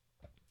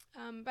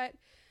 But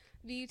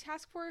the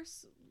task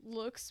force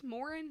looks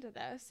more into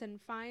this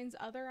and finds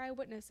other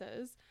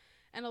eyewitnesses,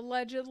 and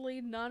allegedly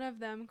none of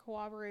them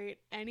corroborate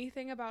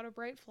anything about a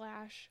bright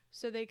flash,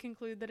 so they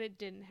conclude that it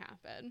didn't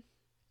happen.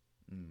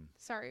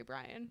 Sorry,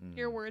 Brian.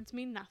 Your words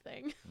mean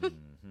nothing.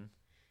 Mm-hmm.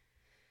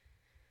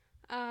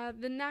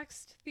 The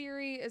next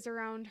theory is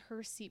around her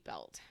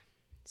seatbelt.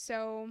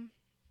 So,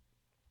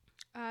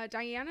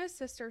 Diana's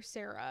sister,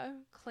 Sarah,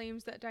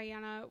 claims that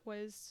Diana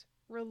was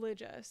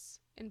religious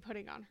in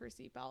putting on her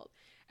seatbelt.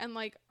 And,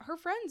 like, her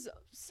friends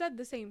said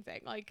the same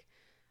thing. Like,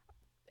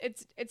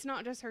 it's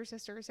not just her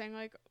sister saying,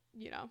 like,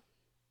 you know,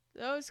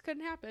 those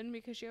couldn't happen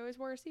because she always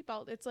wore a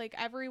seatbelt. It's like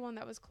everyone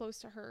that was close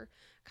to her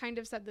kind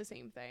of said the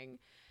same thing.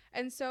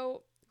 And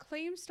so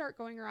claims start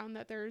going around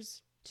that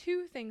there's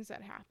two things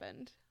that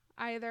happened.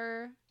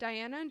 Either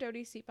Diana and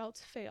Dodi's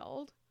seatbelts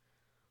failed,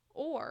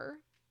 or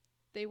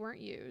they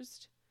weren't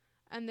used,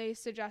 and they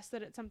suggest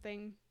that it's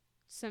something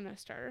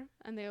sinister,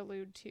 and they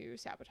allude to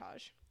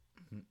sabotage.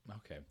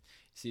 Okay.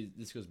 See,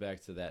 this goes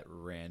back to that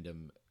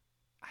random...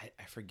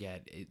 I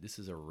forget. This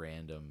is a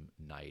random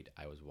night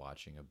I was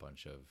watching a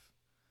bunch of,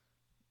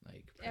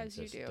 like, Princess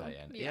As you do.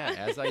 Diana. Yeah.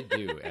 As I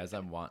do, as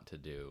I'm wont to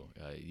do.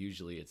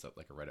 Usually it's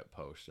like a Reddit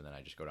post, and then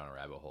I just go down a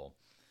rabbit hole.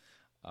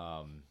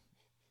 And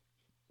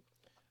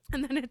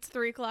then it's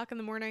 3:00 in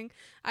the morning.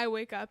 I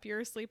wake up, you're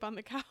asleep on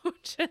the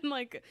couch, and,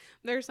 like,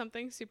 there's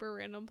something super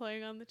random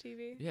playing on the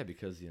TV. Yeah,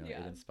 because, it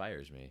Yeah.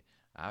 inspires me,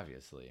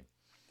 obviously.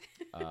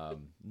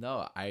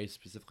 No, I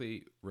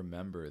specifically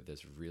remember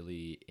this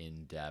really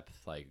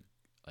in-depth, like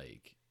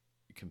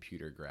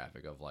computer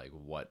graphic of, like,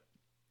 what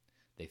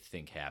they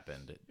think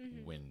happened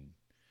when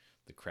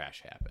the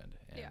crash happened.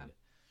 And Yeah.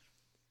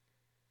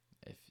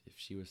 if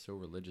she was so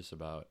religious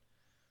about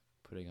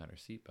putting on her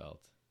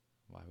seatbelt,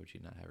 why would she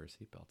not have her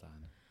seatbelt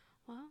on?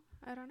 Well,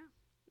 I don't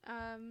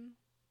know.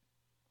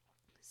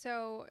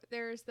 So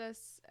there's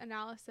this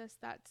analysis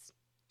that's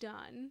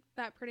done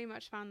that pretty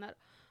much found that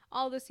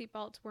all the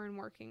seatbelts were in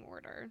working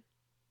order,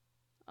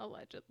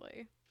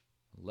 allegedly.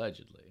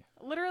 Allegedly.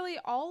 Literally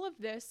all of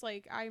this,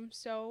 like, I'm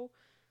so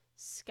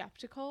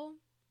skeptical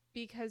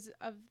because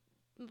of,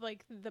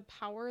 like, the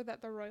power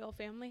that the royal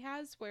family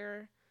has,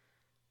 where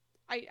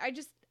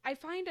I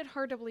find it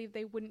hard to believe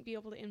they wouldn't be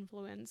able to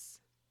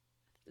influence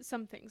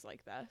some things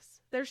like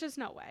this. There's just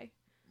no way.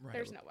 Right.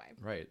 There's no way.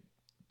 Right.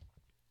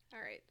 All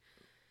right.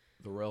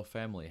 The royal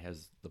family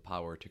has the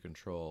power to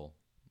control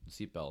the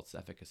seatbelt's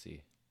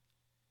efficacy.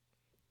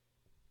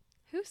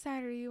 Whose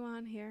side are you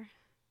on here?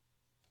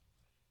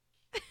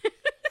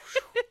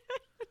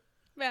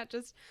 Matt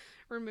just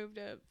removed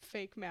a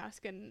fake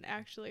mask, and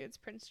actually it's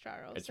Prince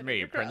Charles. It's sitting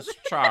me, across. Prince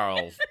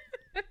Charles.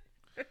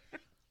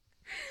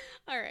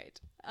 All right.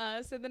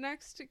 So the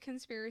next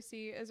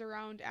conspiracy is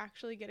around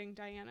actually getting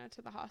Diana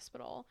to the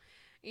hospital.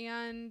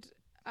 And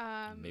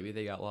Maybe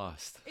they got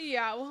lost.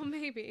 yeah, well,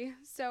 maybe.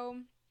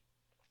 So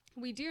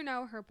we do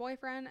know her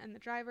boyfriend and the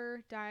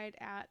driver died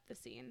at the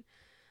scene.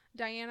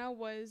 Diana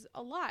was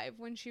alive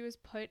when she was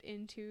put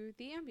into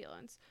the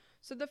ambulance.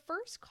 So the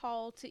first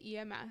call to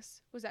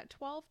EMS was at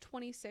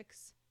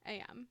 12:26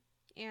 a.m.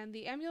 and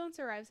the ambulance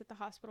arrives at the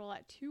hospital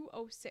at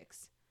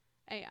 2:06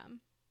 a.m.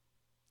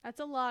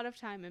 That's a lot of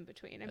time in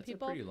between, and That's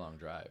people a pretty long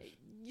drive.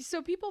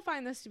 So people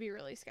find this to be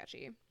really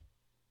sketchy.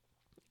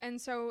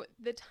 And so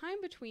the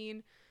time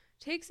between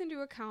takes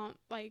into account,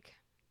 like,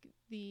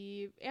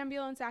 the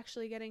ambulance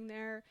actually getting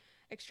there,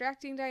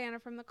 extracting Diana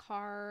from the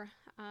car,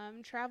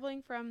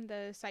 traveling from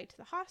the site to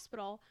the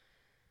hospital.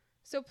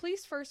 So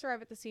police first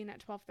arrive at the scene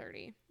at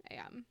 12:30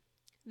 a.m.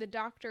 The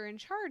doctor in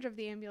charge of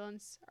the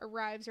ambulance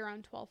arrives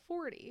around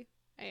 12:40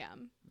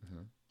 a.m.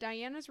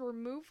 Diana's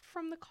removed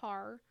from the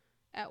car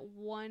at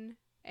 1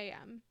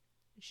 a.m.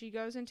 She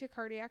goes into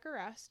cardiac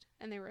arrest,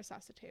 and they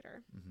resuscitate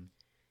her.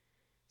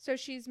 So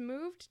she's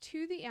moved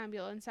to the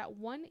ambulance at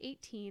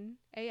 1:18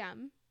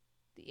 a.m.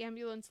 The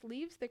ambulance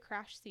leaves the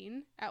crash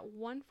scene at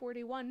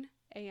 1:41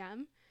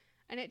 a.m.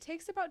 And it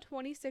takes about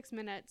 26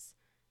 minutes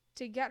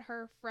to get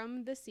her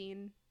from the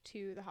scene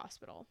to the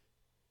hospital.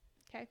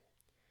 Okay.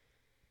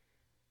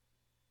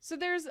 So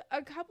there's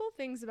a couple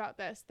things about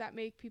this that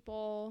make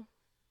people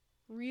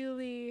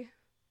really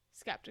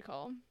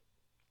skeptical.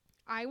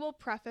 I will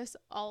preface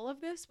all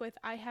of this with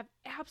I have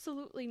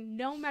absolutely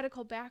no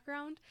medical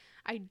background.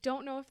 I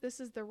don't know if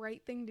this is the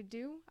right thing to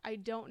do. I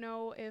don't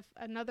know if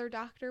another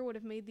doctor would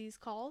have made these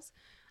calls.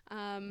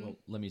 Well,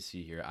 let me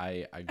see here.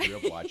 I grew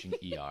up watching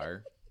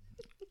ER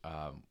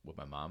with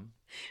my mom.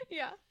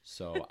 Yeah.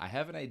 So I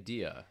have an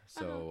idea.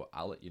 So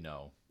I'll let you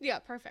know. Yeah,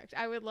 perfect.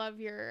 I would love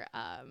your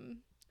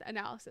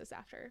analysis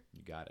after.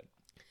 You got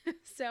it.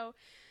 So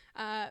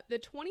the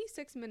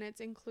 26 minutes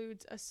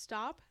includes a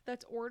stop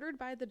that's ordered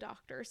by the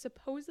doctor,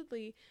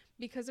 supposedly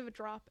because of a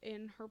drop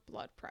in her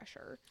blood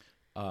pressure.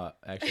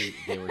 Actually,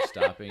 they were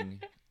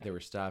stopping. They were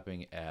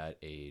stopping at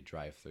a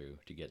drive-through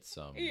to get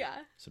some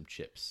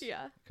chips.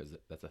 Yeah. Because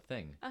that's a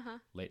thing.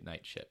 Late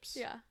night chips.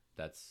 Yeah.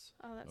 That's.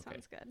 Oh, that okay.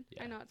 sounds good.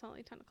 Yeah. I know it's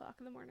only 10 o'clock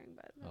in the morning,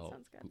 but that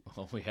sounds good.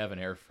 Well, we have an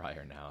air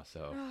fryer now,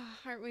 so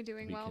Aren't we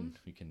doing well?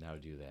 We can now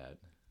do that.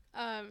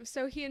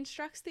 So he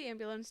instructs the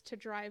ambulance to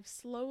drive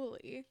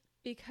slowly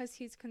because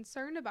he's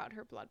concerned about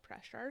her blood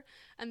pressure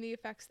and the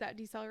effects that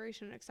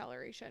deceleration and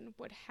acceleration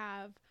would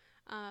have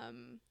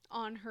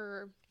on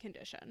her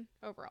condition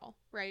overall,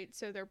 right?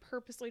 So they're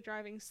purposely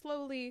driving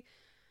slowly,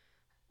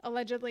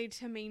 allegedly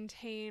to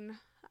maintain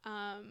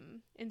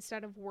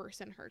instead of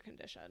worsen her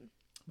condition.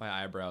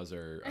 My eyebrows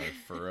are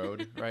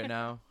furrowed right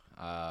now.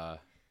 I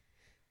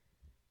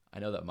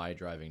know that my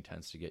driving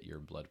tends to get your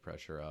blood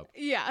pressure up.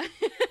 Yeah,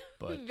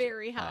 but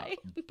very high.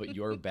 But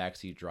your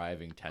backseat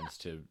driving tends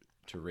to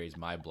raise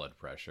my blood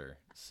pressure.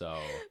 So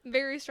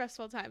very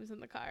stressful times in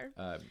the car.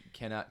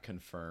 Cannot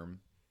confirm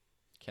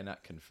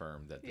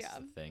that this is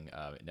a thing.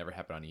 It never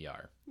happened on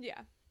ER.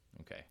 Yeah.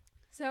 Okay.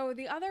 So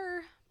the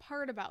other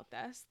part about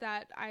this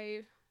that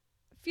I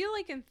feel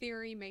like in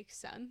theory makes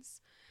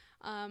sense,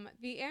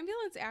 the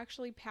ambulance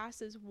actually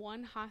passes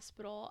one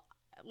hospital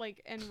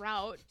like en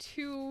route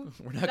to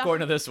we're not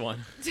going to this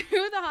one to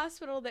the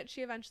hospital that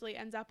she eventually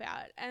ends up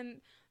at. And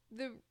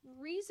the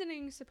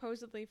reasoning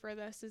supposedly for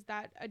this is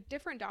that a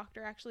different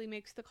doctor actually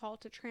makes the call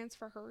to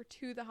transfer her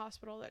to the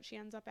hospital that she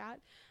ends up at.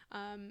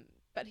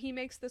 But he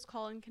makes this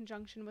call in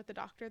conjunction with the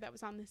doctor that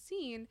was on the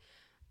scene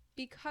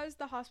because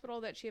the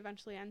hospital that she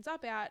eventually ends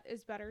up at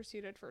is better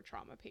suited for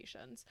trauma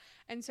patients.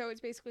 And so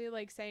it's basically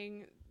like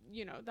saying,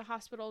 you know, the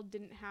hospital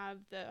didn't have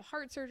the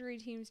heart surgery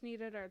teams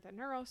needed or the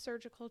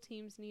neurosurgical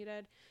teams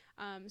needed.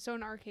 So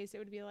in our case, it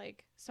would be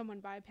like someone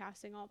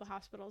bypassing all the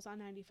hospitals on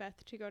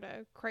 95th to go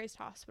to Christ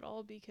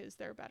Hospital because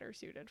they're better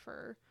suited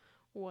for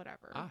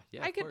whatever.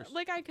 Yeah, I could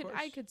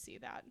see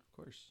that. Of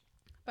course.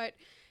 But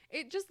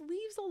it just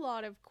leaves a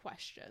lot of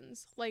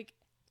questions. Like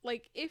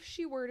if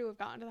she were to have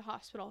gotten to the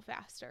hospital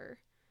faster,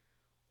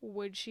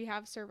 would she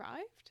have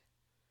survived?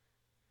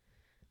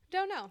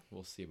 Don't know.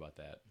 We'll see about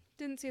that.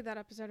 Didn't see that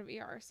episode of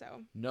ER,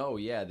 so. No,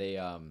 yeah, they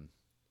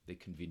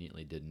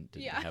conveniently didn't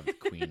have the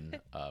Queen.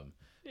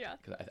 Yeah.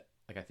 Cause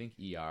I think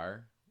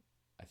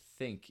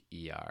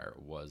ER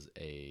was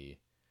a.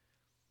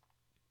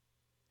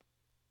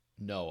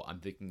 No, I'm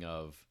thinking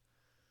of.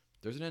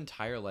 There's an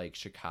entire like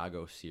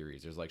Chicago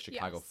series. There's like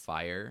Chicago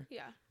Fire.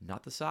 Yeah.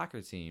 Not the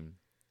soccer team.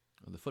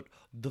 The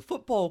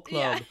football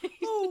club. Yeah.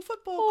 Oh,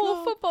 football club.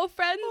 Oh, football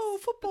friends. Oh,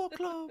 football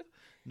club.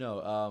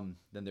 No,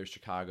 then there's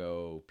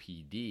Chicago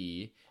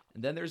PD,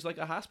 and then there's like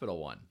a hospital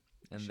one.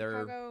 And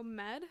Chicago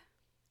Med?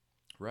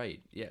 Right.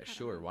 Yeah,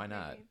 sure. Why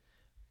not?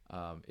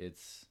 Maybe.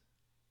 It's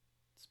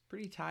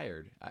pretty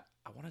tired. I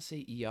want to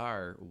say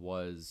ER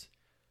was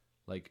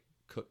like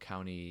Cook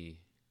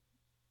County.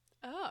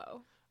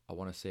 Oh. I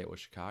want to say it was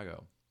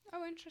Chicago.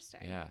 Oh,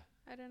 interesting. Yeah.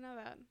 I didn't know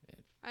that.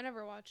 I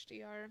never watched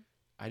ER.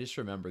 I just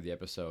remember the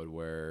episode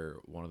where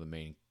one of the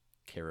main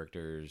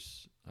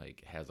characters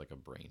like has like a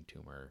brain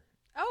tumor.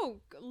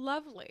 Oh,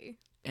 lovely.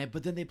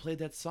 But then they played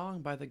that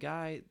song by the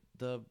guy,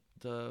 the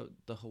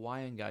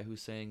Hawaiian guy who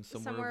sang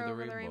Somewhere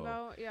Over the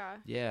Rainbow. Yeah.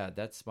 Yeah,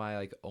 that's my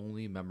like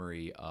only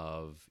memory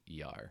of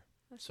ER.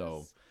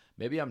 So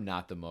maybe I'm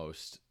not the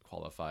most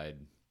qualified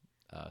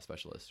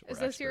specialist. Is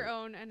this your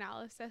own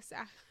analysis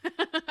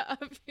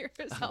of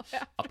yourself?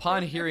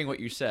 Upon hearing what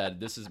you said,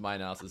 this is my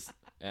analysis,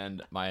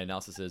 and my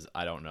analysis is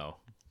I don't know.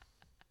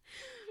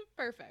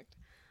 Perfect.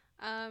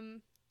 All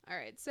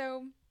right.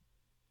 So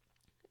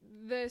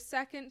the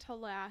second to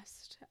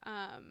last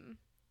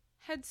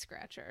head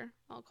scratcher,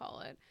 I'll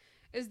call it,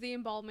 is the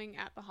embalming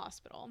at the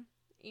hospital.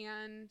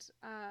 And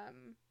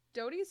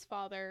Dodie's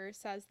father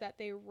says that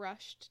they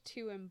rushed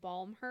to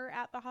embalm her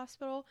at the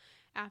hospital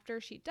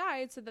after she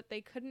died so that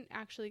they couldn't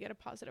actually get a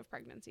positive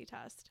pregnancy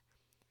test.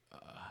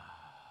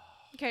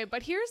 Okay,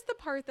 but here's the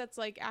part that's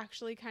like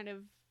actually kind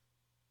of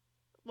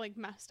like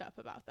messed up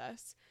about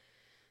this.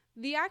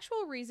 The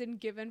actual reason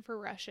given for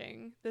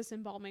rushing this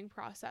embalming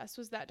process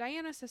was that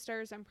Diana's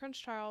sisters and Prince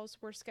Charles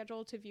were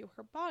scheduled to view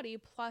her body,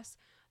 plus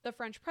the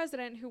French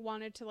president who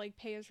wanted to like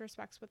pay his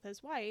respects with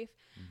his wife,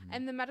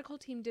 and the medical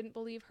team didn't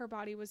believe her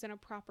body was in a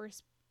proper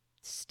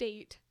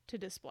state to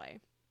display.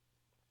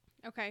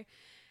 Okay,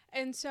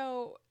 and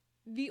so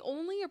the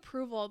only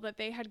approval that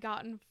they had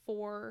gotten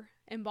for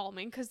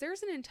embalming, because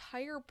there's an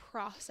entire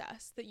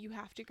process that you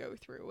have to go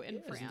through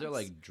in France. Isn't there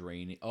like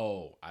draining?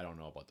 Oh, I don't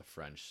know about the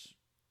French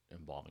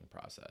embalming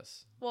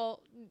process.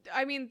 Well,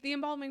 I mean, the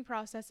embalming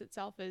process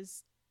itself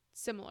is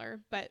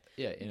similar, but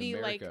in the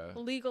America,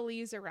 like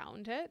legalese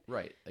around it,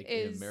 right? Like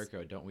in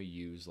America, don't we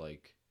use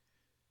like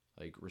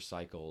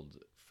recycled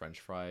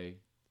French fry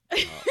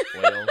oil?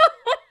 Oh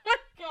my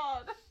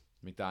god!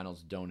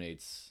 McDonald's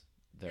donates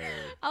their.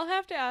 I'll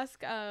have to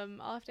ask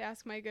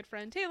my good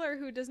friend Taylor,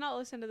 who does not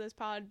listen to this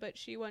pod, but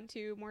she went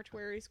to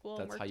mortuary school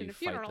and worked in a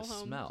funeral home. That's how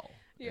you fight the smell.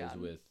 Yeah, is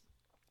with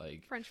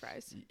like French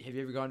fries. Have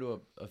you ever gone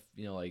to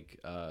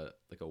a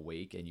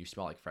wake and you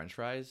smell like French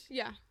fries?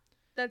 Yeah.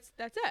 That's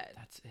it.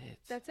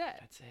 That's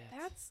it.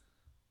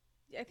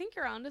 I think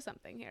you're onto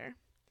something here.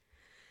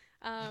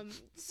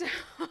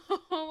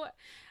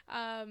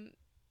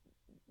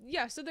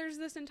 So there's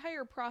this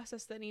entire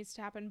process that needs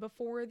to happen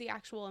before the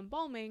actual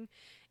embalming,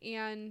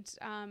 and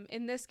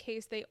in this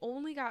case they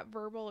only got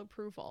verbal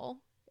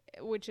approval,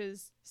 which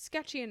is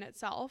sketchy in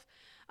itself.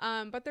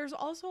 But there's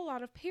also a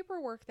lot of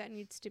paperwork that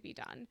needs to be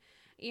done.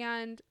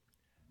 And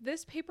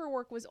this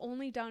paperwork was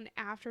only done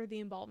after the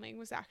embalming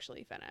was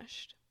actually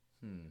finished,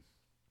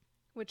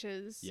 which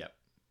is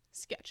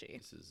sketchy.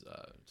 This is,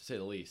 to say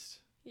the least.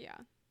 Yeah,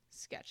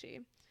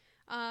 sketchy.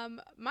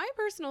 My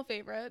personal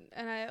favorite,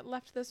 and I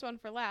left this one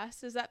for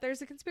last, is that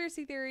there's a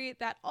conspiracy theory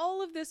that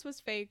all of this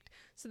was faked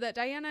so that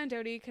Diana and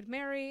Dodi could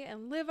marry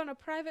and live on a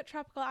private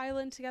tropical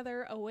island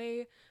together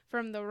away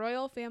from the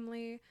royal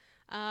family.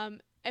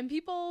 And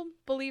people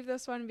believe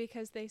this one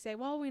because they say,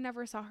 well, we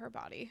never saw her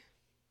body.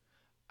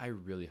 I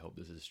really hope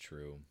this is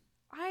true.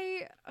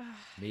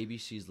 Maybe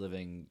she's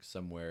living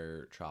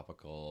somewhere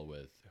tropical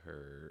with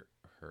her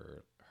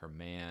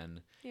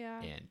man.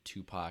 Yeah. And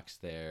Tupac's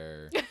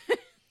there.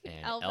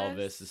 And Elvis.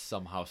 Elvis is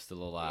somehow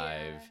still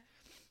alive.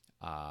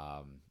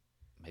 Yeah.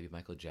 Maybe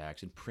Michael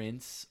Jackson.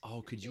 Prince.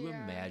 Oh, could you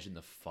imagine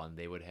the fun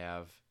they would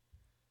have?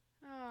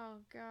 Oh,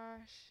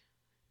 gosh.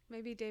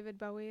 Maybe David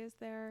Bowie is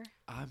there.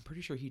 I'm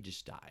pretty sure he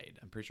just died.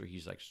 I'm pretty sure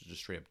he's like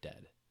just straight up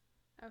dead.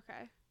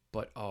 Okay.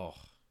 But,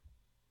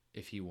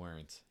 if he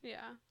weren't.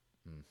 Yeah.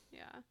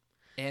 Yeah.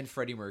 And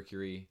Freddie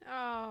Mercury.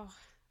 Oh,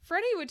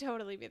 Freddie would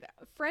totally be there.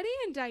 Freddie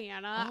and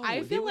Diana,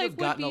 I feel like would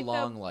gotten be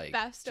along the like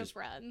best of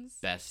friends.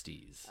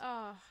 Besties.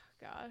 Oh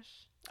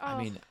gosh. Oh.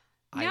 I mean,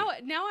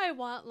 now I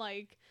want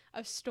like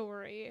a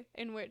story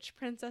in which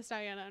Princess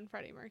Diana and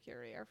Freddie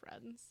Mercury are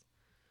friends.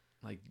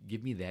 Like,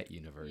 give me that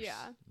universe.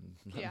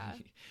 Yeah.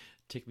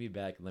 Take me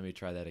back and let me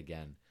try that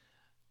again.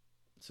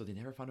 So they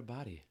never found a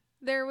body.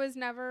 There was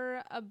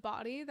never a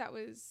body that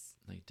was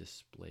like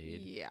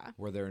displayed. Yeah.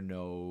 Were there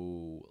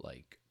no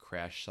like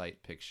crash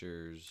site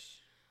pictures?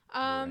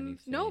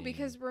 No,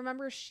 because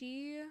remember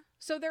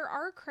so there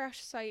are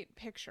crash site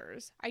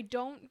pictures. I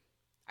didn't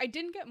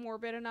get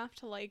morbid enough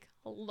to like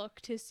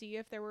look to see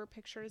if there were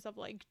pictures of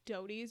like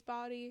Dodi's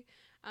body.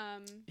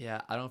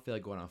 Yeah, I don't feel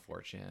like going on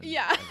 4chan.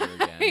 Yeah. Ever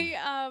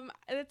again.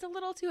 It's a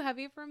little too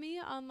heavy for me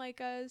on like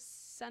a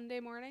Sunday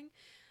morning.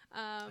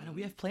 I know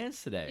we have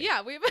plans today.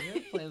 Yeah, we have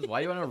plans. Why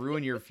do you want to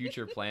ruin your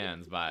future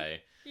plans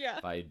by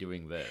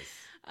doing this?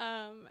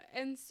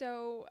 And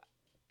so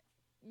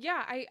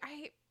yeah,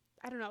 I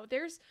don't know.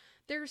 There's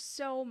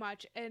so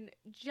much, and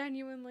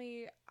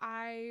genuinely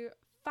I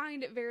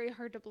find it very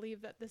hard to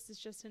believe that this is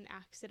just an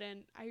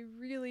accident. I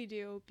really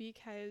do,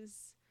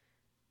 because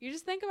you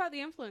just think about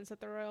the influence that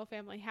the royal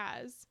family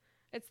has.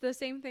 It's the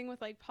same thing with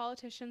like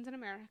politicians in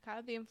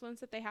America, the influence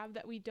that they have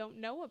that we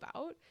don't know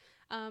about,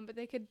 but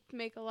they could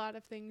make a lot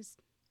of things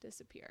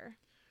disappear.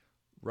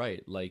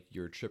 Right, like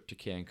your trip to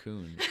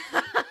Cancun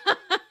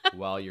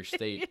while your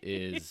state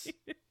is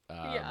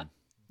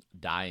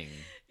dying.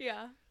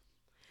 Yeah.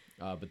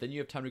 But then you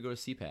have time to go to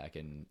CPAC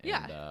and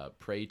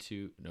pray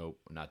to. Nope,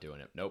 I'm not doing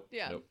it. Nope.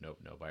 Yeah. Nope.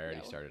 I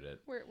already started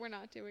it. We're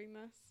not doing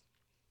this.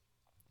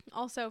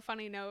 Also,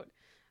 funny note.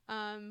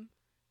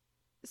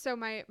 So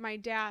my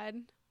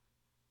dad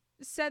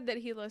said that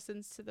he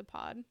listens to the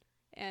pod,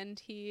 and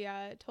he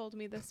told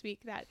me this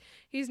week that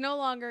he's no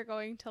longer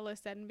going to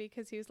listen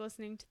because he was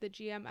listening to the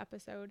GM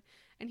episode,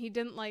 and he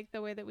didn't like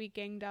the way that we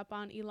ganged up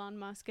on Elon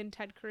Musk and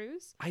Ted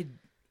Cruz.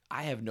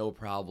 I have no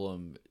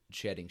problem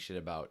chatting shit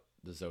about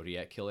the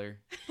Zodiac Killer.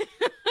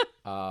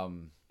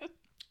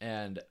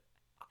 And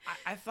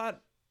I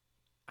thought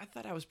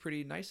I was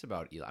pretty nice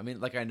about Elon. I mean,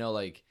 like, I know,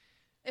 like,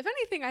 if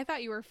anything, I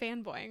thought you were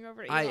fanboying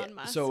over Elon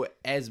Musk. So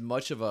as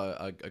much of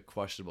a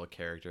questionable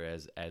character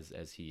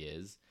as he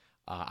is,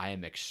 I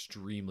am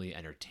extremely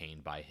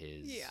entertained by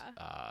his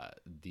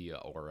the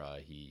aura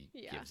he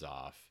gives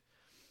off.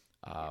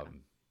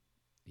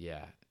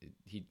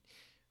 He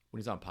when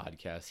he's on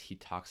podcasts, he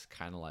talks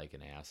kind of like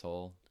an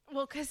asshole.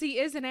 Well, because he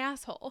is an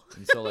asshole.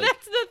 And so, like,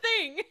 that's the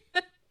thing.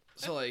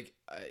 So, like,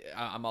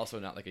 I'm also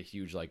not like a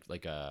huge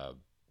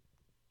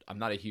I'm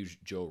not a huge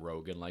Joe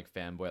Rogan like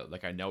fanboy.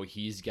 Like, I know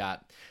he's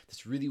got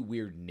this really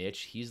weird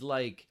niche. He's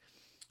like,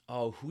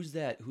 oh, who's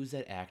that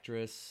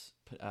actress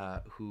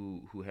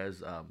who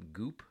has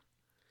Goop?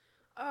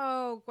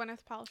 Oh,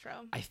 Gwyneth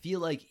Paltrow. I feel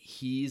like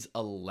he's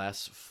a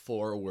less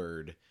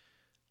forward,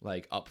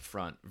 like,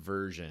 upfront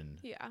version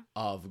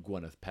of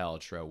Gwyneth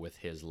Paltrow with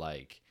his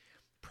like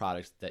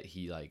products that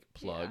he like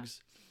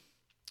plugs.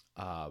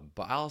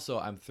 But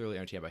I'm thoroughly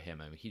entertained by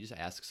him. I mean, he just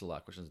asks a lot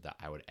of questions that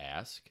I would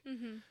ask.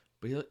 Mm-hmm.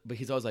 But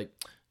he's always like,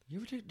 "You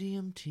ever take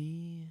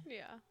DMT?"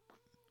 Yeah.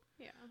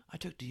 I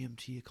took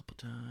DMT a couple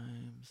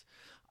times.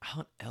 I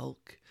hunt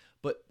elk.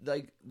 But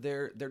like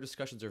their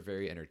discussions are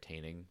very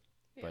entertaining.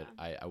 Yeah.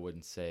 But I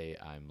wouldn't say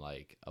I'm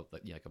like a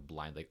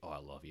blind like, oh, I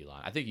love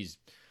Elon. I think he's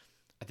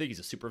a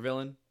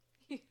supervillain.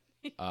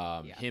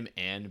 Him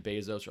and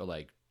Bezos are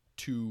like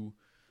two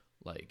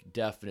like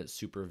definite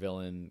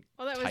supervillain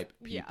type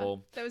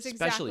people. That was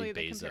especially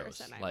exactly Bezos. The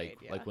comparison I like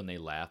made, like when they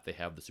laugh, they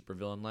have the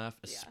supervillain laugh.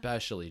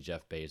 Especially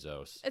Jeff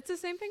Bezos. It's the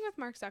same thing with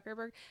Mark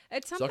Zuckerberg.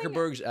 It's something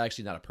Zuckerberg's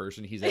actually not a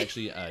person. He's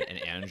actually an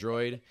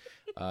android.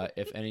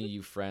 If any of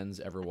you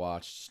friends ever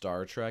watched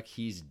Star Trek,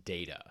 he's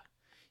Data.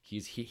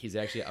 He's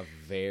actually a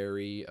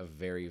very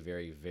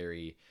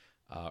very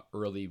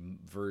early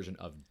version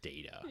of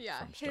Data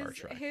from Star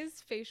Trek.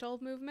 His facial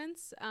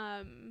movements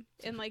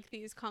in like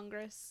these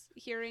Congress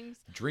hearings,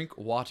 Drink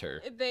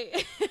water.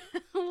 they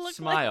look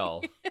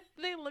Smile.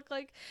 they look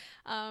like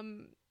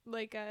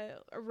a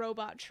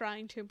robot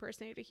trying to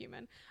impersonate a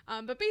human.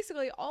 But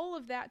basically all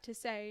of that to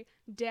say,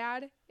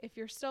 Dad, if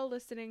you're still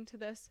listening to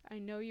this, I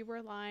know you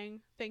were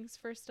lying. Thanks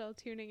for still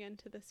tuning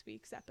into this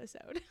week's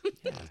episode.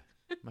 Yeah,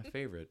 my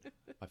favorite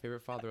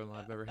father-in-law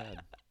I've ever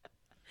had.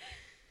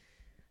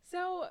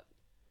 So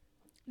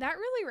that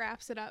really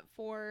wraps it up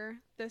for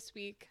this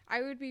week.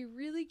 I would be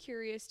really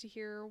curious to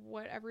hear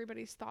what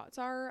everybody's thoughts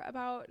are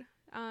about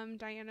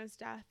Diana's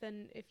death,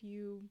 and if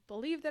you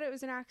believe that it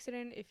was an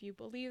accident, if you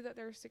believe that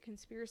there's a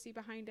conspiracy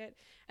behind it,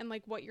 and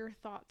like what your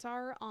thoughts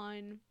are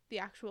on the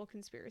actual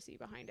conspiracy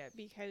behind it,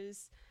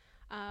 because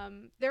I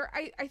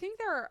think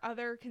there are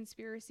other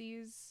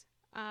conspiracies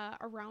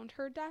around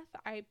her death.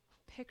 I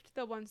picked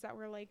the ones that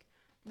were like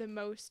the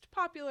most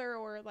popular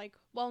or like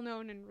well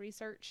known and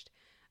researched,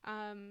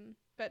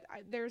 but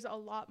there's a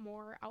lot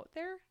more out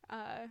there.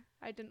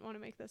 I didn't want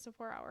to make this a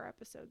 4-hour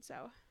episode,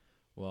 so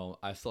Well,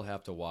 I still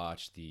have to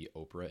watch the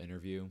Oprah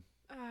interview.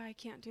 I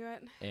can't do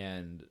it.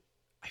 And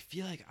I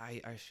feel like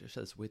I should have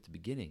said this way at the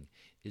beginning,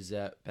 is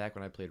that back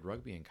when I played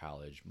rugby in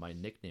college, my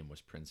nickname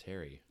was Prince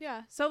Harry.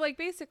 Yeah. So like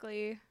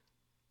basically,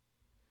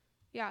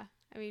 yeah,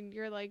 I mean,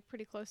 you're like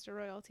pretty close to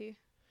royalty.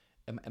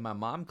 And my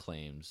mom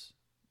claims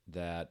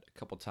that a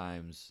couple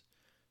times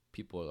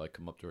people would like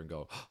come up to her and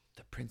go, oh,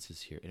 the prince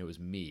is here. And it was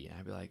me. And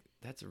I'd be like,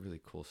 that's a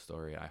really cool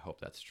story. I hope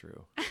that's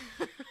true.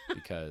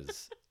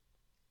 Because,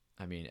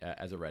 I mean,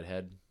 as a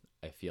redhead,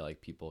 I feel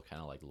like people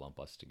kind of like lump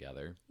us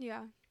together.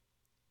 Yeah.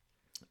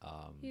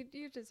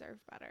 You deserve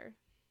better.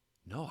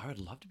 No, I would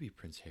love to be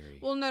Prince Harry.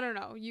 Well,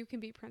 no. You can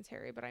be Prince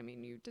Harry, but I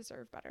mean, you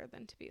deserve better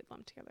than to be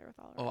lumped together with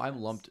all. Oh,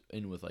 I'm lumped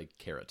in with like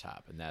Carrot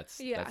Top, and that's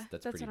pretty what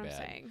bad. I'm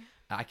saying.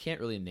 I can't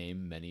really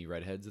name many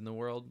redheads in the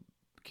world.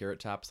 Carrot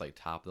Top's like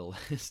top of the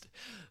list.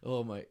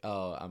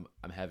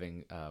 I'm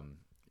having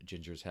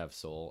Gingers Have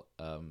Soul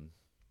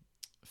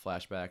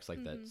flashbacks,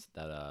 like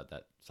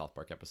that South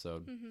Park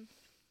episode.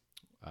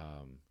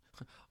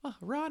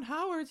 Ron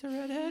Howard's a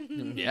redhead.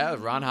 Yeah,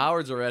 Ron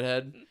Howard's a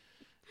redhead,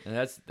 and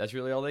that's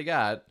really all they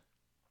got.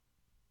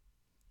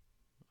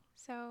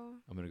 So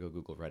I'm gonna go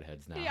Google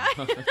redheads now. Yeah.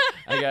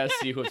 I gotta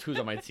see who's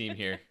on my team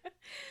here.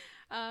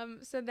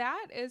 So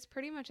that is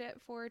pretty much it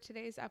for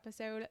today's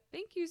episode.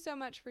 Thank you so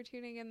much for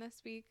tuning in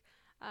this week.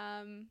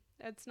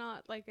 It's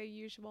not like a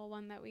usual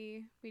one that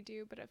we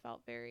do, but it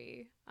felt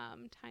very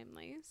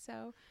timely.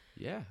 So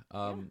yeah.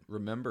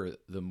 Remember,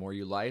 the more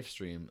you live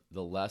stream,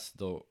 the less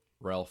the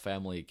royal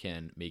family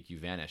can make you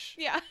vanish.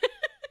 Yeah.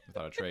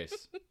 Without a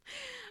trace.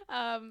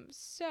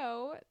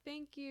 So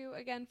thank you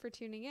again for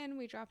tuning in.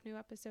 We drop new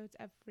episodes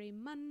every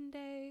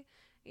Monday,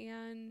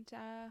 and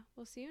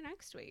we'll see you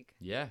next week.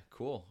 Yeah,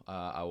 cool.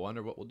 I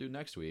wonder what we'll do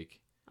next week.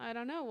 I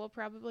don't know. We'll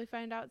probably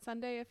find out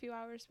Sunday a few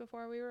hours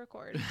before we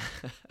record.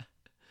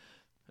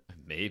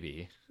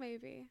 Maybe.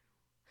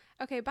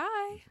 Okay,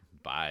 bye.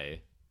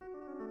 Bye.